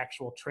do the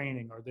actual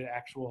training or the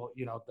actual,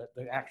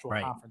 the actual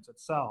conference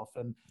itself.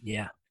 And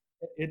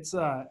it's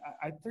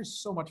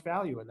there's so much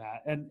value in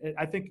that. And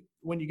I think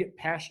when you get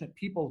passionate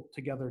people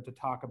together to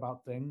talk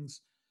about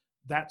things,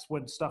 that's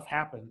when stuff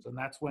happens, and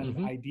that's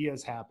when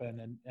ideas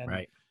happen.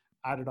 And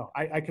I don't know.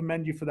 I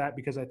commend you for that,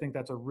 because I think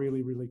that's a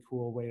really, really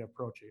cool way of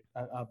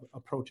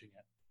approaching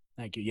it.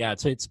 Thank you. Yeah,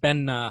 it's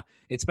been a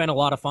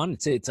lot of fun.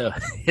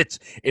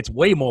 It's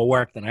way more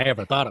work than I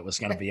ever thought it was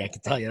going to be. I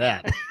can tell you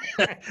that.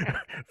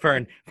 for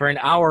an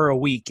hour a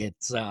week, it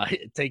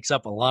takes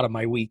up a lot of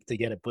my week to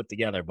get it put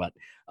together, but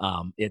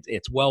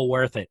it's well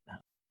worth it.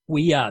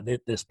 We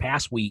this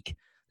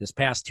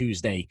past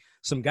Tuesday,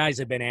 some guys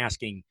have been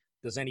asking,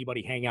 does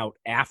anybody hang out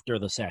after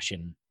the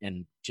session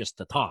and just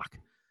to talk?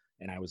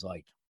 And I was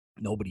like,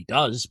 nobody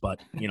does,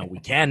 but we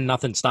can.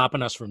 Nothing's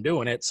stopping us from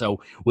doing it.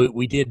 So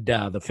we did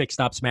the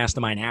Fixed Ops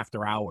Mastermind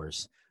after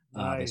hours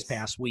this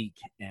past week,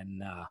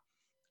 and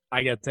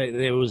I got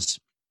to,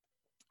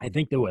 I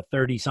think there were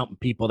 30 something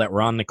people that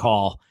were on the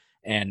call,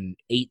 and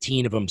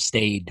 18 of them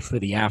stayed for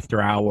the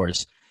after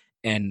hours,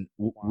 and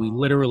we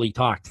literally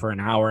talked for an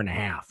hour and a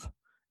half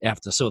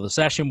after. So the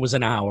session was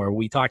an hour.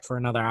 We talked for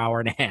another hour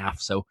and a half.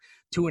 So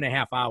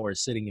 2.5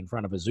 hours sitting in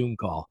front of a Zoom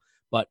call.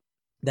 But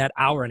that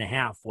hour and a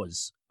half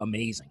was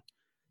amazing.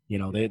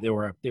 There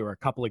were a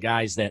couple of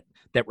guys that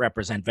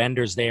represent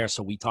vendors there.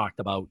 So we talked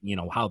about,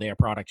 how their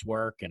products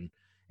work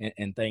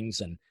and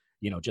things, and,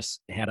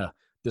 just had a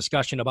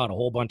discussion about a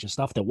whole bunch of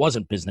stuff that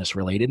wasn't business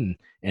related.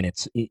 And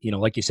it's,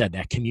 like you said,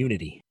 that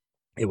community,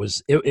 it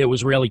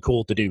was really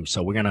cool to do.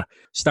 So we're going to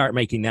start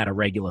making that a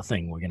regular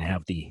thing. We're going to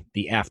have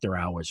the after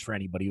hours for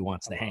anybody who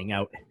wants to hang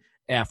out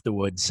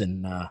afterwards.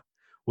 And,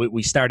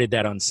 we started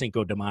that on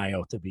Cinco de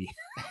Mayo to be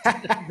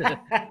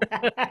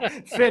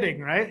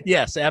fitting, right?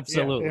 Yes,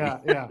 absolutely.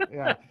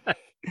 Yeah.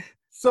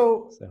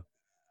 So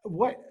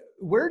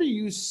where do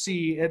you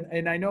see,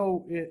 and I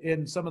know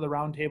in some of the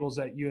roundtables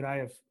that you and I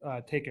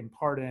have taken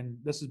part in,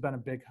 this has been a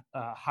big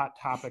hot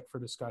topic for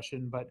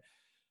discussion, but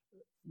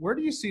where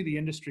do you see the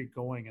industry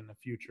going in the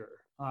future?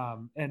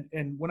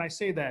 And when I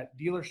say that,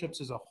 dealerships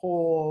as a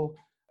whole,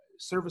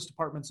 service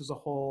departments as a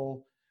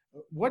whole,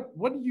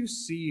 what do you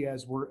see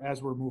as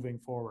we're moving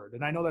forward?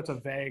 And I know that's a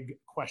vague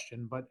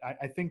question, but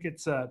I think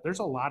it's there's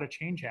a lot of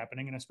change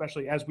happening, and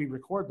especially as we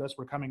record this,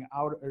 we're coming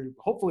out, or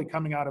hopefully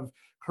coming out of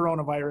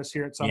coronavirus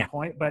here at some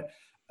point. But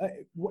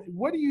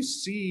what do you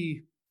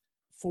see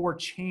for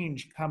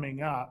change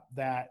coming up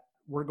that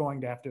we're going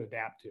to have to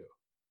adapt to?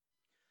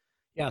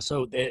 Yeah,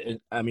 so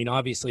I mean,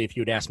 obviously, if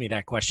you'd asked me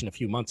that question a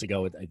few months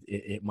ago,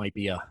 it might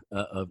be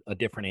a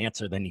different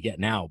answer than you get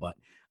now. But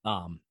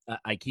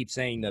I keep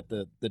saying that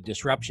the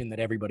disruption that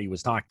everybody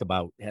was talked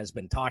about has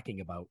been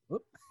talking about.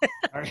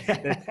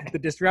 The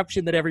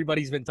disruption that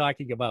everybody's been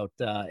talking about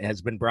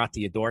has been brought to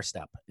your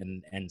doorstep,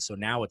 and so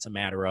now it's a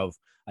matter of,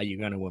 are you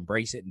going to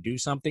embrace it and do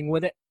something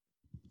with it,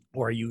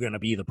 or are you going to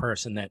be the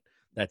person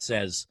that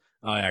says,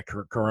 "Oh, yeah,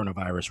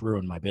 coronavirus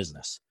ruined my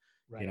business,"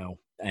 Right. you know?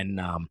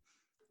 And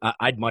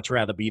I'd much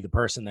rather be the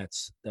person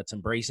that's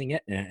embracing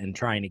it and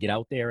trying to get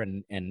out there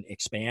and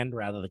expand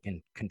rather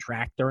than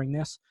contract during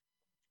this.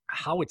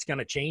 How it's going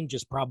to change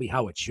is probably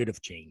how it should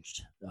have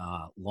changed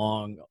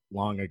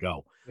long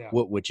ago,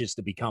 which is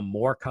to become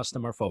more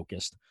customer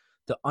focused,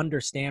 to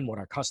understand what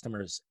our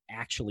customers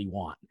actually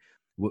want.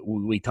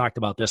 We talked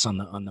about this on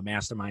the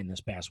mastermind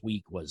this past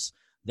week, was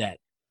that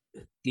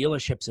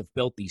dealerships have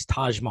built these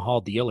Taj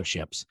Mahal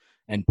dealerships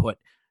and put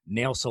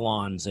nail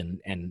salons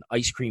and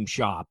ice cream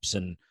shops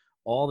and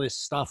all this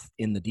stuff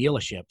in the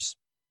dealerships.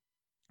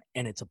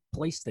 And it's a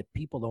place that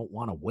people don't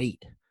want to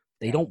wait.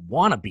 They don't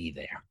want to be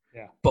there.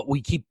 Yeah. But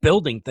we keep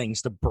building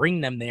things to bring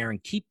them there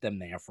and keep them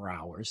there for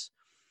hours.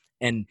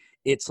 And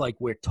it's like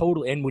we're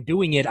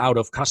doing it out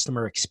of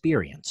customer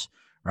experience,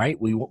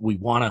 right? We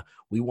want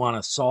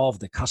to solve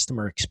the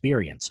customer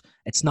experience.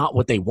 It's not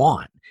what they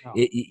want. No.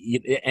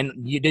 And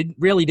you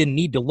didn't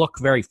need to look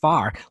very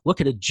far.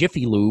 Look at a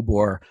Jiffy Lube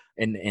or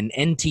an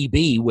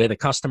NTB where the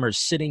customer's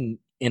sitting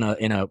in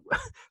a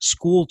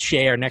school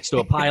chair next to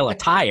a pile of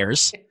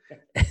tires.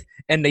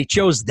 And they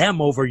chose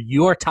them over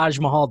your Taj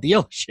Mahal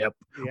dealership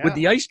with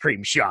the ice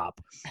cream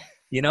shop.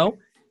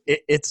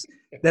 It's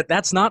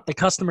that's not the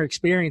customer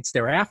experience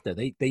they're after.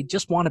 They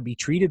just want to be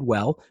treated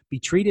well, be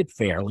treated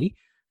fairly,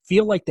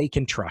 feel like they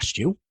can trust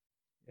you.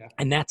 Yeah.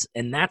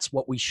 And that's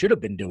what we should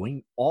have been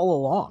doing all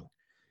along.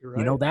 You're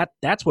right.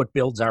 That's what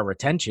builds our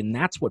retention.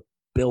 That's what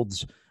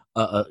builds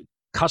a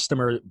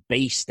customer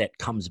base that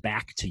comes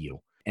back to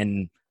you.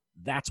 And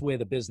that's where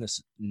the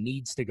business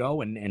needs to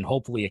go. And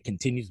hopefully it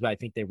continues. But I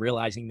think they're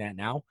realizing that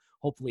now.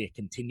 Hopefully it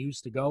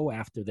continues to go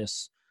after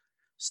this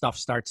stuff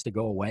starts to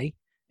go away,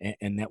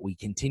 and that we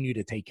continue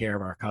to take care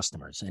of our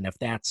customers. And if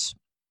that's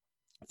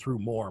through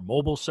more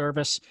mobile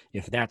service,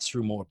 if that's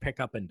through more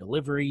pickup and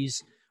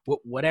deliveries,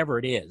 whatever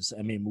it is,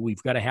 I mean,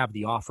 we've got to have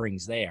the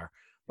offerings there,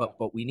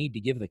 but we need to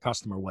give the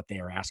customer what they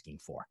are asking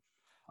for.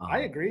 I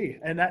agree.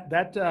 And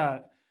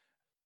that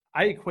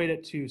I equate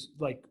it to,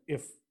 like,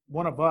 if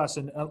one of us,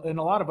 and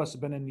a lot of us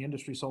have been in the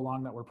industry so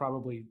long that we're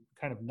probably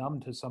kind of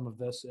numb to some of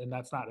this, and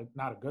that's not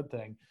a good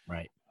thing.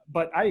 Right.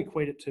 But I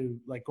equate it to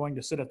like going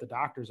to sit at the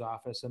doctor's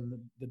office, and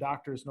the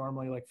doctor's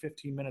normally like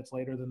 15 minutes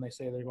later than they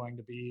say they're going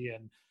to be.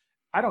 And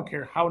I don't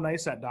care how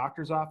nice that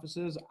doctor's office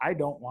is. I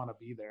don't want to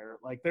be there.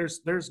 Like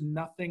there's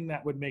nothing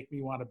that would make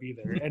me want to be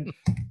there.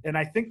 And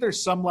I think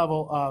there's some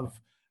level of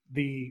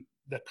the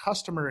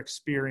customer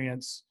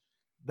experience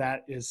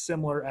that is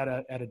similar at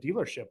a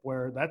dealership,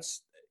 where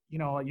that's,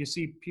 you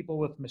see people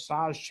with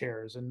massage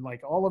chairs and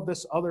like all of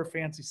this other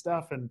fancy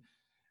stuff, and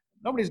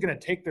nobody's going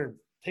to take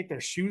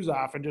their shoes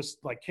off and just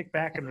like kick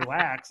back and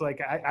relax.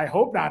 Like I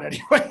hope not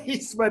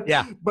anyways,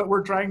 but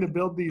we're trying to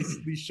build these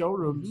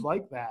showrooms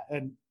like that.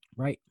 And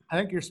right. I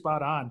think you're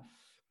spot on.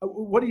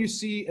 What do you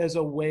see as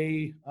a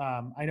way?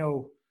 I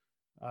know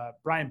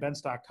Brian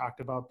Benstock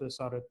talked about this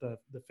out at the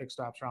Fixed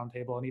Ops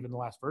Roundtable and even the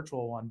last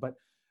virtual one, but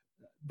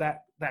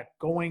that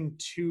going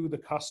to the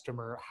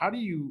customer, how do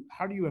you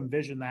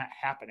envision that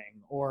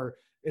happening? Or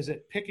is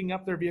it picking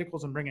up their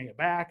vehicles and bringing it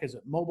back? Is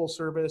it mobile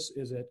service?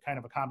 Is it kind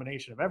of a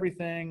combination of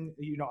everything?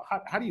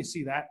 How do you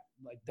see that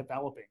like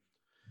developing?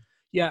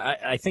 Yeah,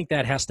 I think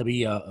that has to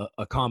be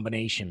a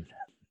combination.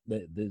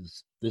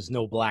 There's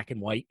no black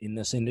and white in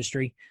this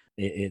industry.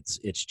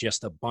 It's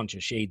just a bunch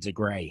of shades of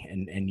gray,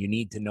 and you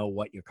need to know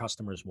what your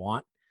customers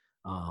want,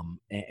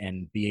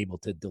 and be able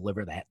to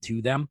deliver that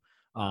to them.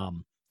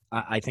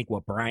 I think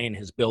what Brian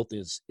has built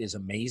is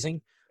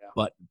amazing,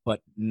 but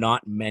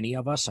not many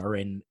of us are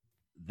in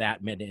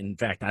that. In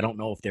fact, I don't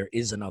know if there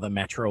is another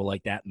metro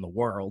like that in the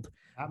world.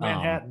 Not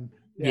Manhattan.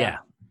 Yeah.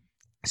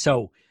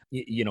 So,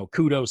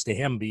 kudos to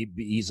him.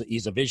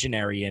 He's a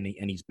visionary, and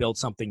he's built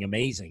something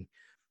amazing.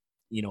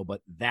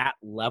 But that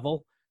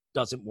level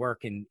doesn't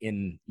work in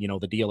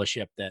the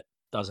dealership that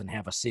doesn't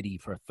have a city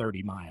for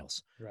 30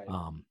 miles. Right.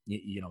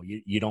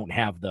 You don't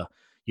have the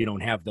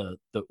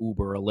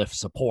Uber or Lyft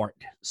support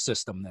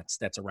system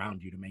that's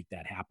around you to make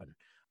that happen.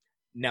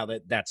 Now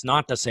that's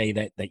not to say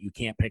that you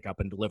can't pick up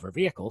and deliver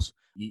vehicles.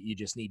 You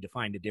just need to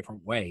find a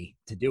different way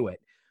to do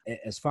it.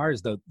 As far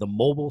as the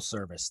mobile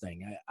service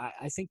thing,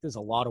 I think there's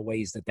a lot of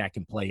ways that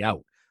can play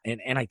out.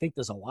 And I think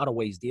there's a lot of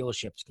ways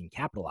dealerships can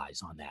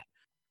capitalize on that.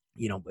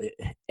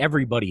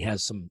 Everybody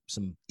has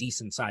some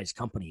decent sized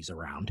companies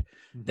around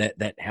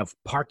that have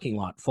parking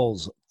lot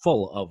full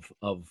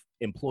of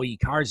employee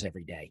cars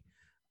every day.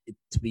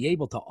 To be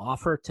able to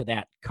offer to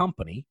that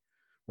company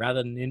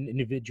rather than an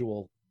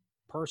individual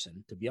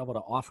person, to be able to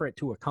offer it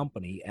to a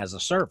company as a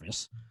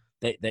service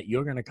that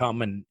you're going to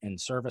come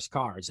and service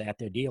cars at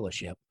their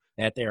dealership,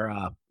 at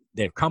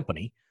their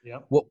company.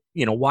 Yep. Well,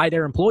 why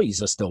their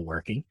employees are still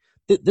working.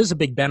 There's a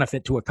big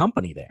benefit to a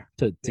company there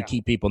to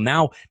keep people.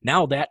 Now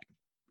that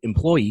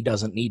employee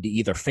doesn't need to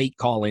either fake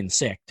call in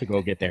sick to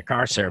go get their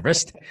car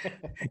serviced,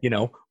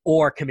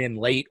 or come in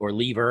late or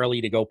leave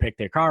early to go pick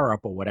their car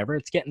up or whatever.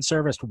 It's getting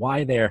serviced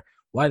while they're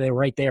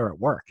right there at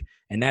work.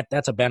 And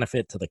that's a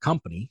benefit to the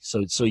company.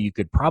 So you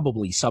could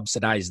probably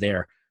subsidize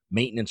their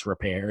maintenance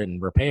repair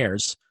and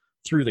repairs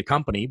through the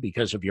company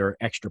because of your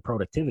extra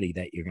productivity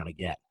that you're going to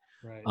get.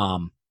 Right.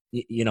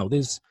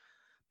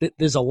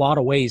 There's a lot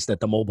of ways that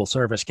the mobile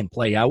service can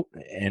play out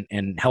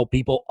and help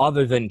people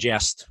other than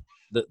just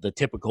the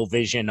typical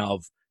vision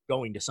of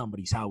going to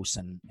somebody's house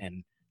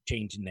and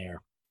changing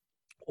their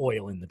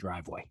oil in the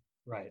driveway.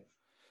 Right.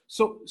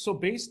 So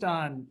based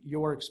on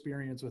your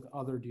experience with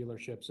other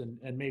dealerships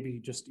and maybe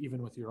just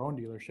even with your own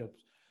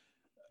dealerships,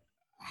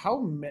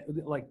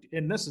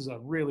 and this is a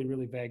really,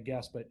 really vague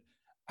guess, but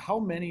how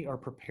many are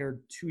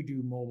prepared to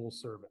do mobile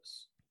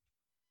service?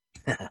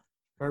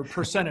 Or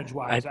percentage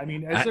wise? Are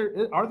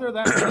there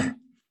that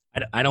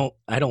many?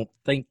 I don't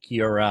think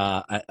you're.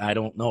 I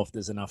don't know if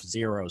there's enough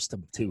zeros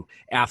to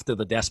after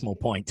the decimal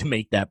point to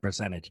make that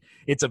percentage.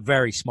 It's a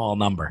very small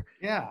number.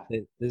 Yeah.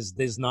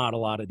 There's not a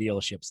lot of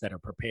dealerships that are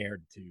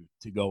prepared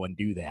to go and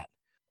do that.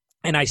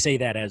 And I say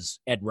that as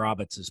Ed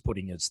Roberts is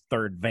putting his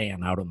third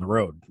van out on the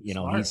road.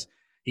 Smart.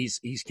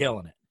 He's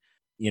killing it.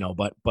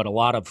 But a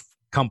lot of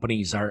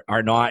companies are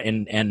not.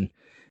 And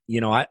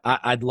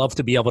I'd love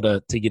to be able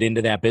to get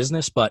into that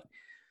business, but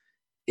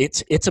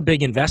it's a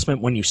big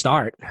investment when you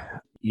start.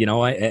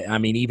 I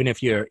mean, even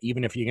if you're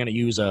going to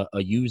use a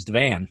used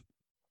van,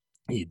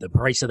 the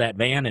price of that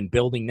van and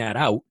building that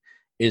out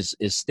is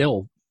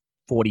still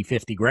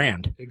 40-50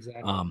 grand.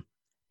 Exactly.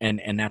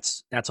 And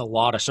that's a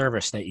lot of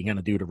service that you're going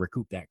to do to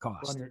recoup that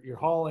cost. When you're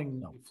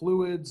hauling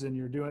fluids and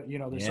you're doing,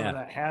 there's some of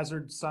that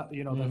hazard side,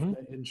 the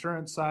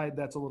insurance side,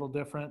 that's a little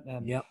different.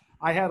 And yep.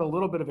 I had a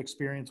little bit of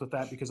experience with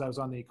that because I was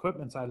on the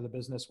equipment side of the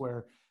business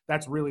where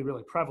that's really,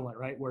 really prevalent,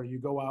 right? Where you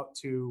go out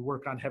to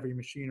work on heavy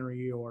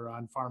machinery or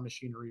on farm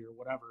machinery or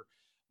whatever.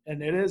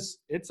 And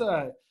it's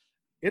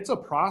a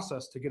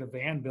process to get a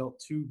van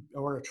built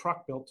or a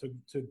truck built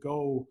to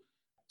go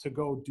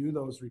do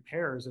those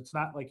repairs. It's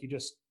not like you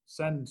just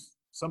send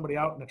somebody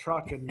out in a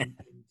truck and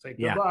say,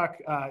 good luck.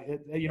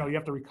 You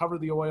have to recover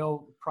the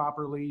oil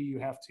properly. You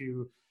have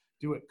to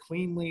do it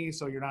cleanly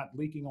so you're not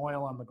leaking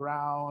oil on the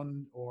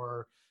ground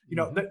or,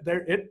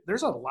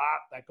 there's a lot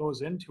that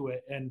goes into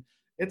it. And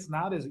it's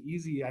not as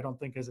easy, I don't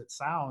think, as it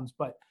sounds,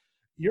 but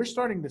you're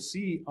starting to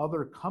see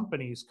other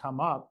companies come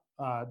up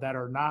that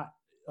are not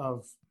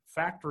of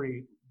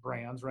factory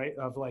brands, right?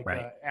 Of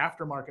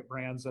aftermarket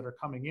brands that are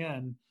coming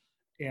in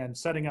and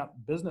setting up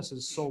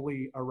businesses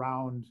solely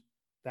around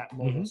that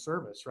mobile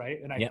service, right?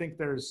 And I think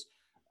there's,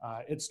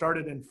 it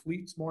started in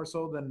fleets more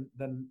so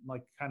than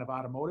like kind of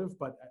automotive,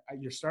 but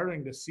you're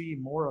starting to see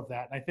more of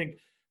that. And I think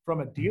from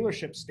a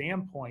dealership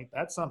standpoint,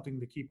 that's something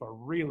to keep a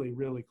really,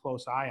 really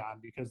close eye on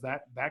because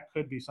that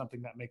could be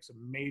something that makes a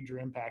major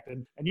impact.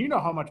 And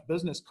how much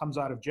business comes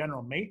out of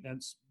general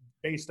maintenance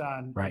based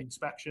on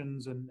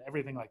inspections and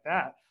everything like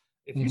that.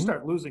 If you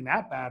start losing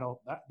that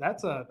battle,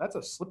 that's a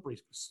slippery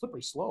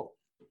slope.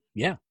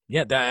 Yeah.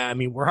 I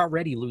mean, we're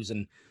already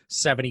losing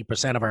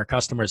 70% of our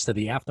customers to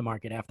the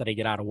aftermarket after they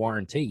get out of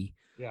warranty.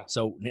 Yeah.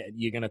 So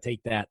you're going to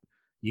take that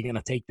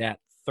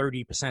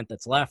 30%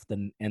 that's left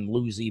and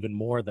lose even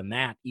more than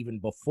that, even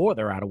before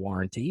they're out of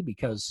warranty,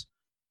 because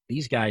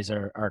these guys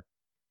are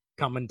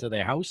coming to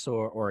their house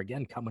or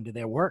again, coming to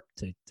their work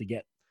to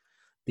get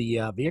the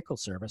vehicle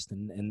serviced,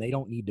 and they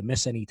don't need to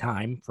miss any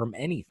time from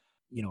any,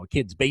 a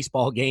kid's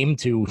baseball game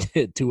to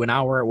an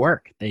hour at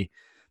work. They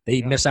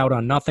miss out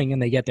on nothing and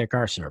they get their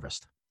car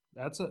serviced.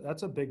 That's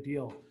a big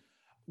deal.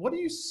 What do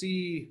you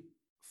see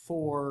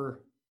for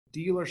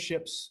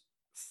dealerships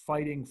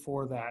fighting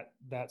for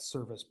that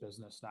service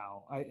business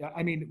now?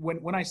 I mean,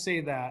 when I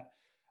say that,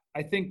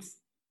 I think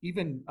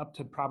even up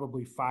to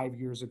probably 5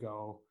 years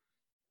ago,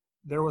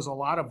 there was a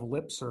lot of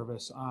lip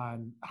service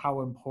on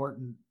how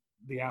important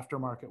the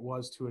aftermarket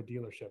was to a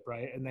dealership,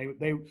 right? And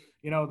they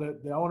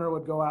the owner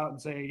would go out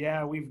and say,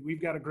 yeah,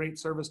 we've got a great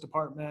service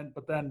department,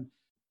 but then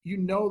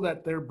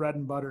that their bread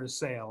and butter is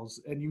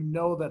sales, and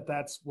that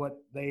that's what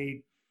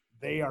they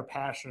are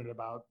passionate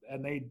about,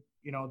 and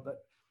that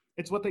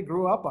it's what they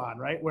grew up on,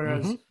 right?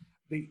 Whereas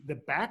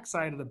the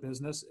backside of the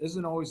business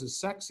isn't always as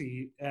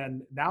sexy.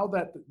 And now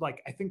that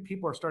I think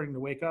people are starting to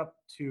wake up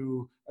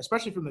to,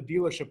 especially from the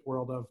dealership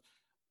world, of,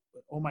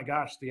 oh my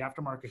gosh, the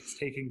aftermarket's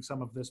taking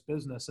some of this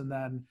business, and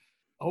then,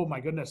 oh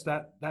my goodness,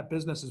 that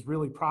business is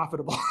really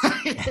profitable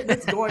and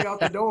it's going out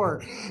the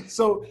door.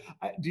 So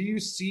do you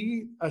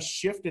see a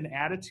shift in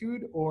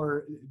attitude,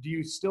 or do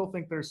you still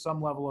think there's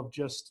some level of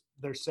just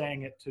they're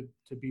saying it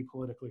to be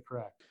politically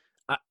correct?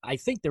 I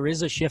think there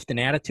is a shift in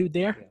attitude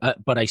there,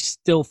 but I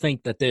still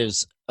think that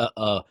there's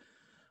a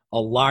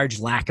large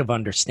lack of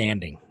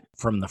understanding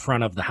from the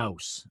front of the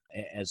house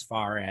as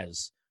far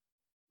as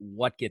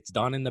what gets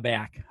done in the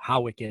back,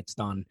 how it gets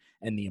done,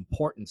 and the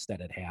importance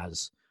that it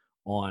has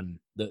on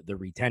the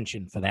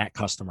retention for that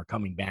customer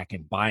coming back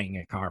and buying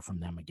a car from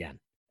them again.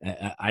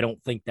 I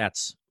don't think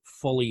that's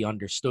fully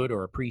understood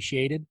or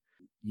appreciated,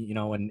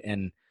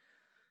 and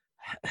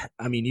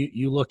I mean,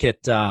 you look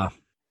at, I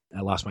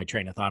lost my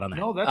train of thought on that.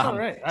 No, that's all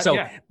right.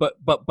 Yeah.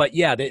 But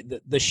yeah,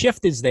 the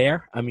shift is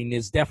there. I mean,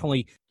 there's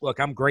definitely, look,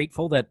 I'm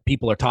grateful that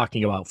people are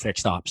talking about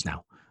fixed ops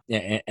now,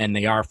 and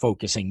they are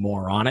focusing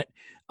more on it.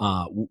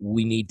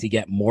 We need to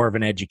get more of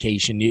an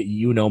education.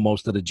 You know,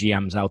 most of the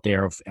GMs out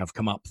there have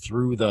come up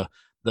through the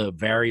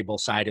variable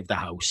side of the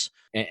house.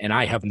 And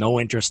I have no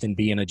interest in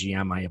being a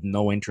GM. I have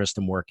no interest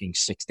in working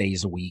 6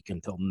 days a week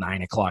until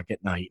 9 o'clock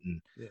at night.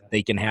 And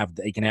they can have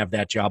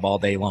that job all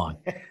day long.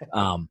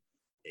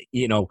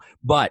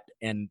 But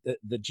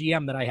the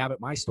GM that I have at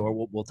my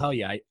store will tell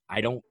you,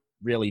 I don't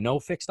really know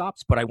fixed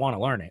ops, but I want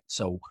to learn it.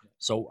 So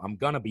I'm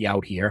going to be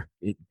out here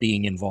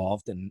being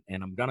involved, and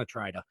I'm going to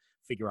try to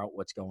figure out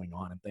what's going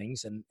on and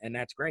things. And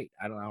that's great.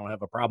 I don't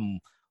have a problem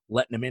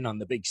letting them in on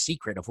the big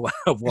secret of what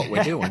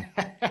we're doing.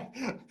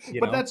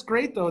 But that's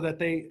great though,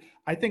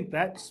 I think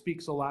that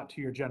speaks a lot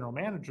to your general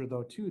manager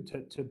though, too,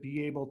 to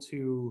be able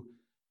to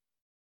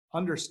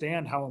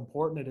understand how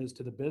important it is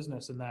to the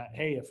business, and that,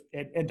 hey,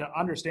 and to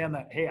understand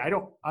that, hey, I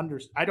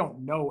don't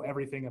know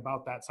everything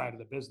about that side of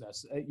the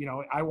business.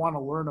 I want to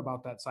learn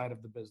about that side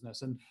of the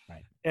business.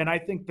 And I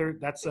think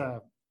that's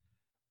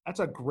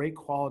a great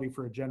quality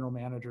for a general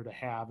manager to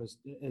have,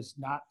 is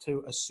not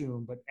to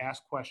assume, but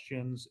ask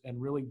questions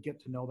and really get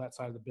to know that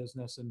side of the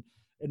business, and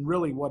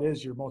really what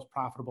is your most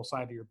profitable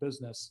side of your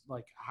business.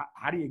 Like,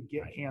 how do you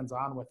get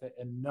hands-on with it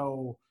and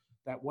know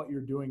that what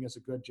you're doing is a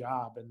good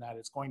job, and that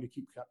it's going to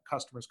keep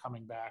customers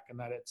coming back, and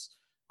that it's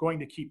going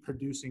to keep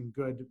producing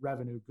good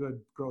revenue, good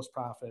gross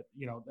profit,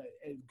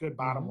 good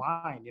bottom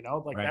line,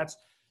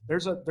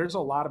 there's a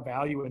lot of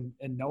value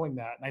in knowing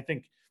that. And I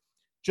think,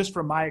 just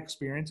from my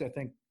experience,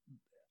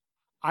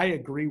 I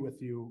agree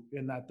with you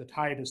in that the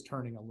tide is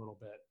turning a little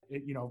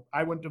bit.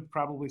 I wouldn't have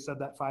probably said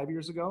that 5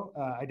 years ago.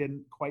 I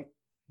didn't quite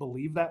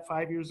believe that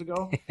 5 years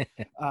ago,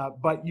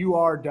 but you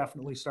are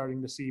definitely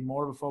starting to see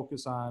more of a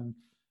focus on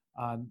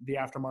the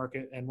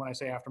aftermarket. And when I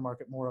say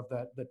aftermarket, more of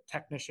the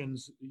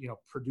technicians,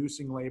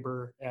 producing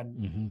labor,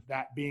 and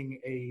that being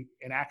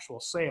an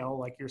actual sale,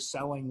 like you're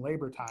selling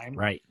labor time.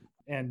 Right.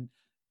 And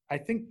I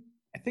think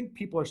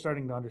people are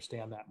starting to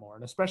understand that more,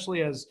 and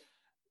especially as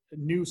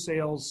new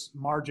sales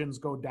margins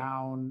go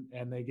down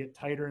and they get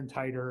tighter and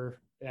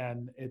tighter,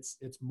 and it's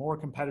more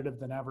competitive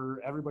than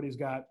ever. Everybody's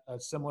got a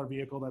similar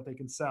vehicle that they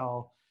can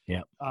sell.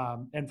 Yeah.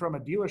 And from a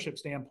dealership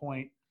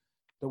standpoint,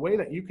 the way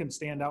that you can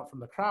stand out from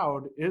the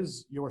crowd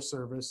is your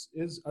service,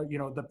 is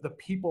the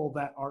people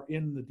that are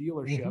in the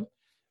dealership.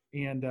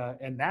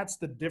 And that's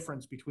the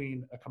difference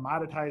between a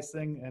commoditized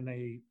thing and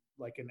an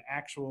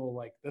actual,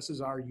 like, this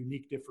is our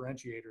unique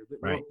differentiator,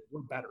 that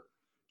we're better.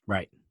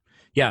 Right.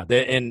 Yeah.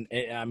 And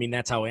I mean,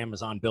 that's how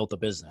Amazon built a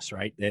business,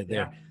 right?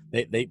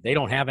 They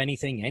don't have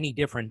anything any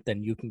different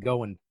than you can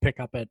go and pick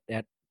up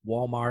at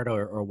Walmart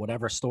or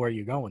whatever store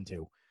you're going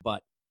to,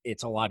 but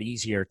it's a lot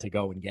easier to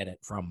go and get it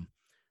from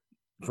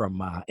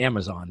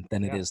Amazon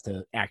than it is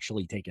to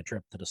actually take a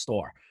trip to the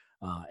store.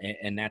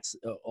 And that's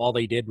all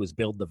they did was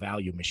build the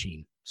value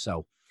machine.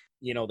 So,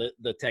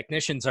 the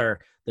technicians are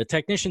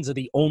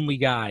the only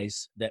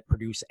guys that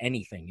produce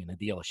anything in a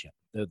dealership.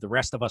 The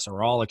rest of us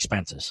are all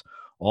expenses,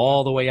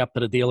 all the way up to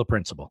the dealer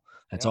principal.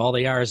 That's all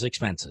they are, is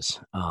expenses.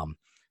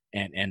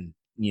 And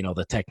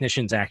the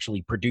technicians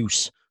actually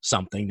produce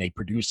something. They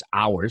produce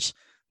hours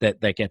that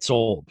get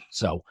sold.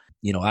 So,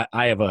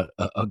 I have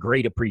a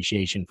great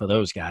appreciation for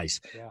those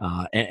guys.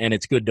 And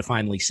it's good to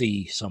finally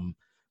see some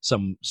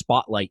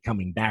spotlight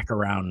coming back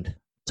around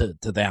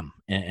to them,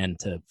 and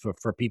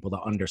for people to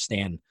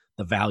understand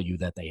the value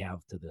that they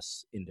have to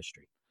this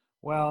industry.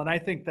 Well, and I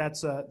think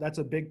that's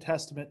a big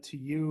testament to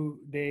you,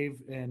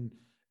 Dave, and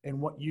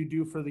what you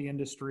do for the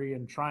industry,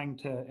 and trying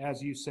to,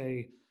 as you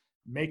say,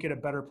 make it a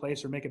better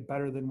place, or make it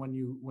better than when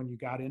you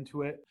got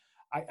into it.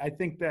 I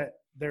think that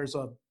there's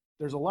a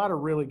lot of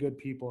really good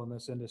people in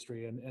this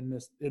industry and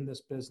in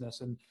this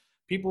business, and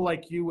people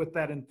like you with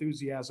that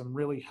enthusiasm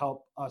really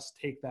help us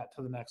take that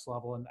to the next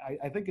level. And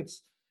I think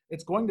it's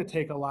going to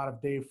take a lot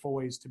of Dave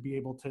Foys to be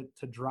able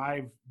to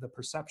drive the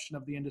perception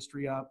of the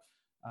industry up,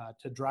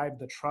 to drive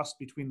the trust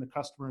between the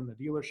customer and the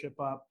dealership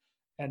up,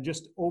 and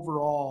just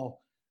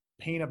overall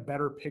paint a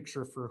better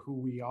picture for who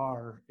we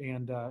are.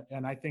 And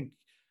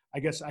I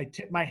guess I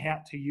tip my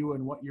hat to you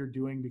and what you're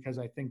doing, because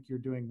I think you're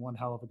doing one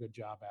hell of a good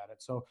job at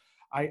it. So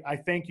I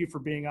thank you for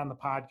being on the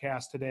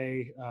podcast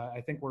today.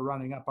 I think we're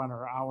running up on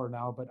our hour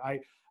now, but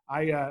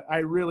I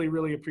really,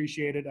 really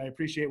appreciate it. I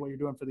appreciate what you're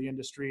doing for the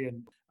industry,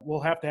 and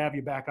we'll have to have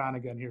you back on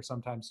again here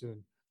sometime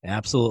soon.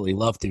 Absolutely.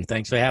 Love to.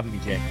 Thanks for having me,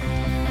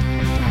 Jay.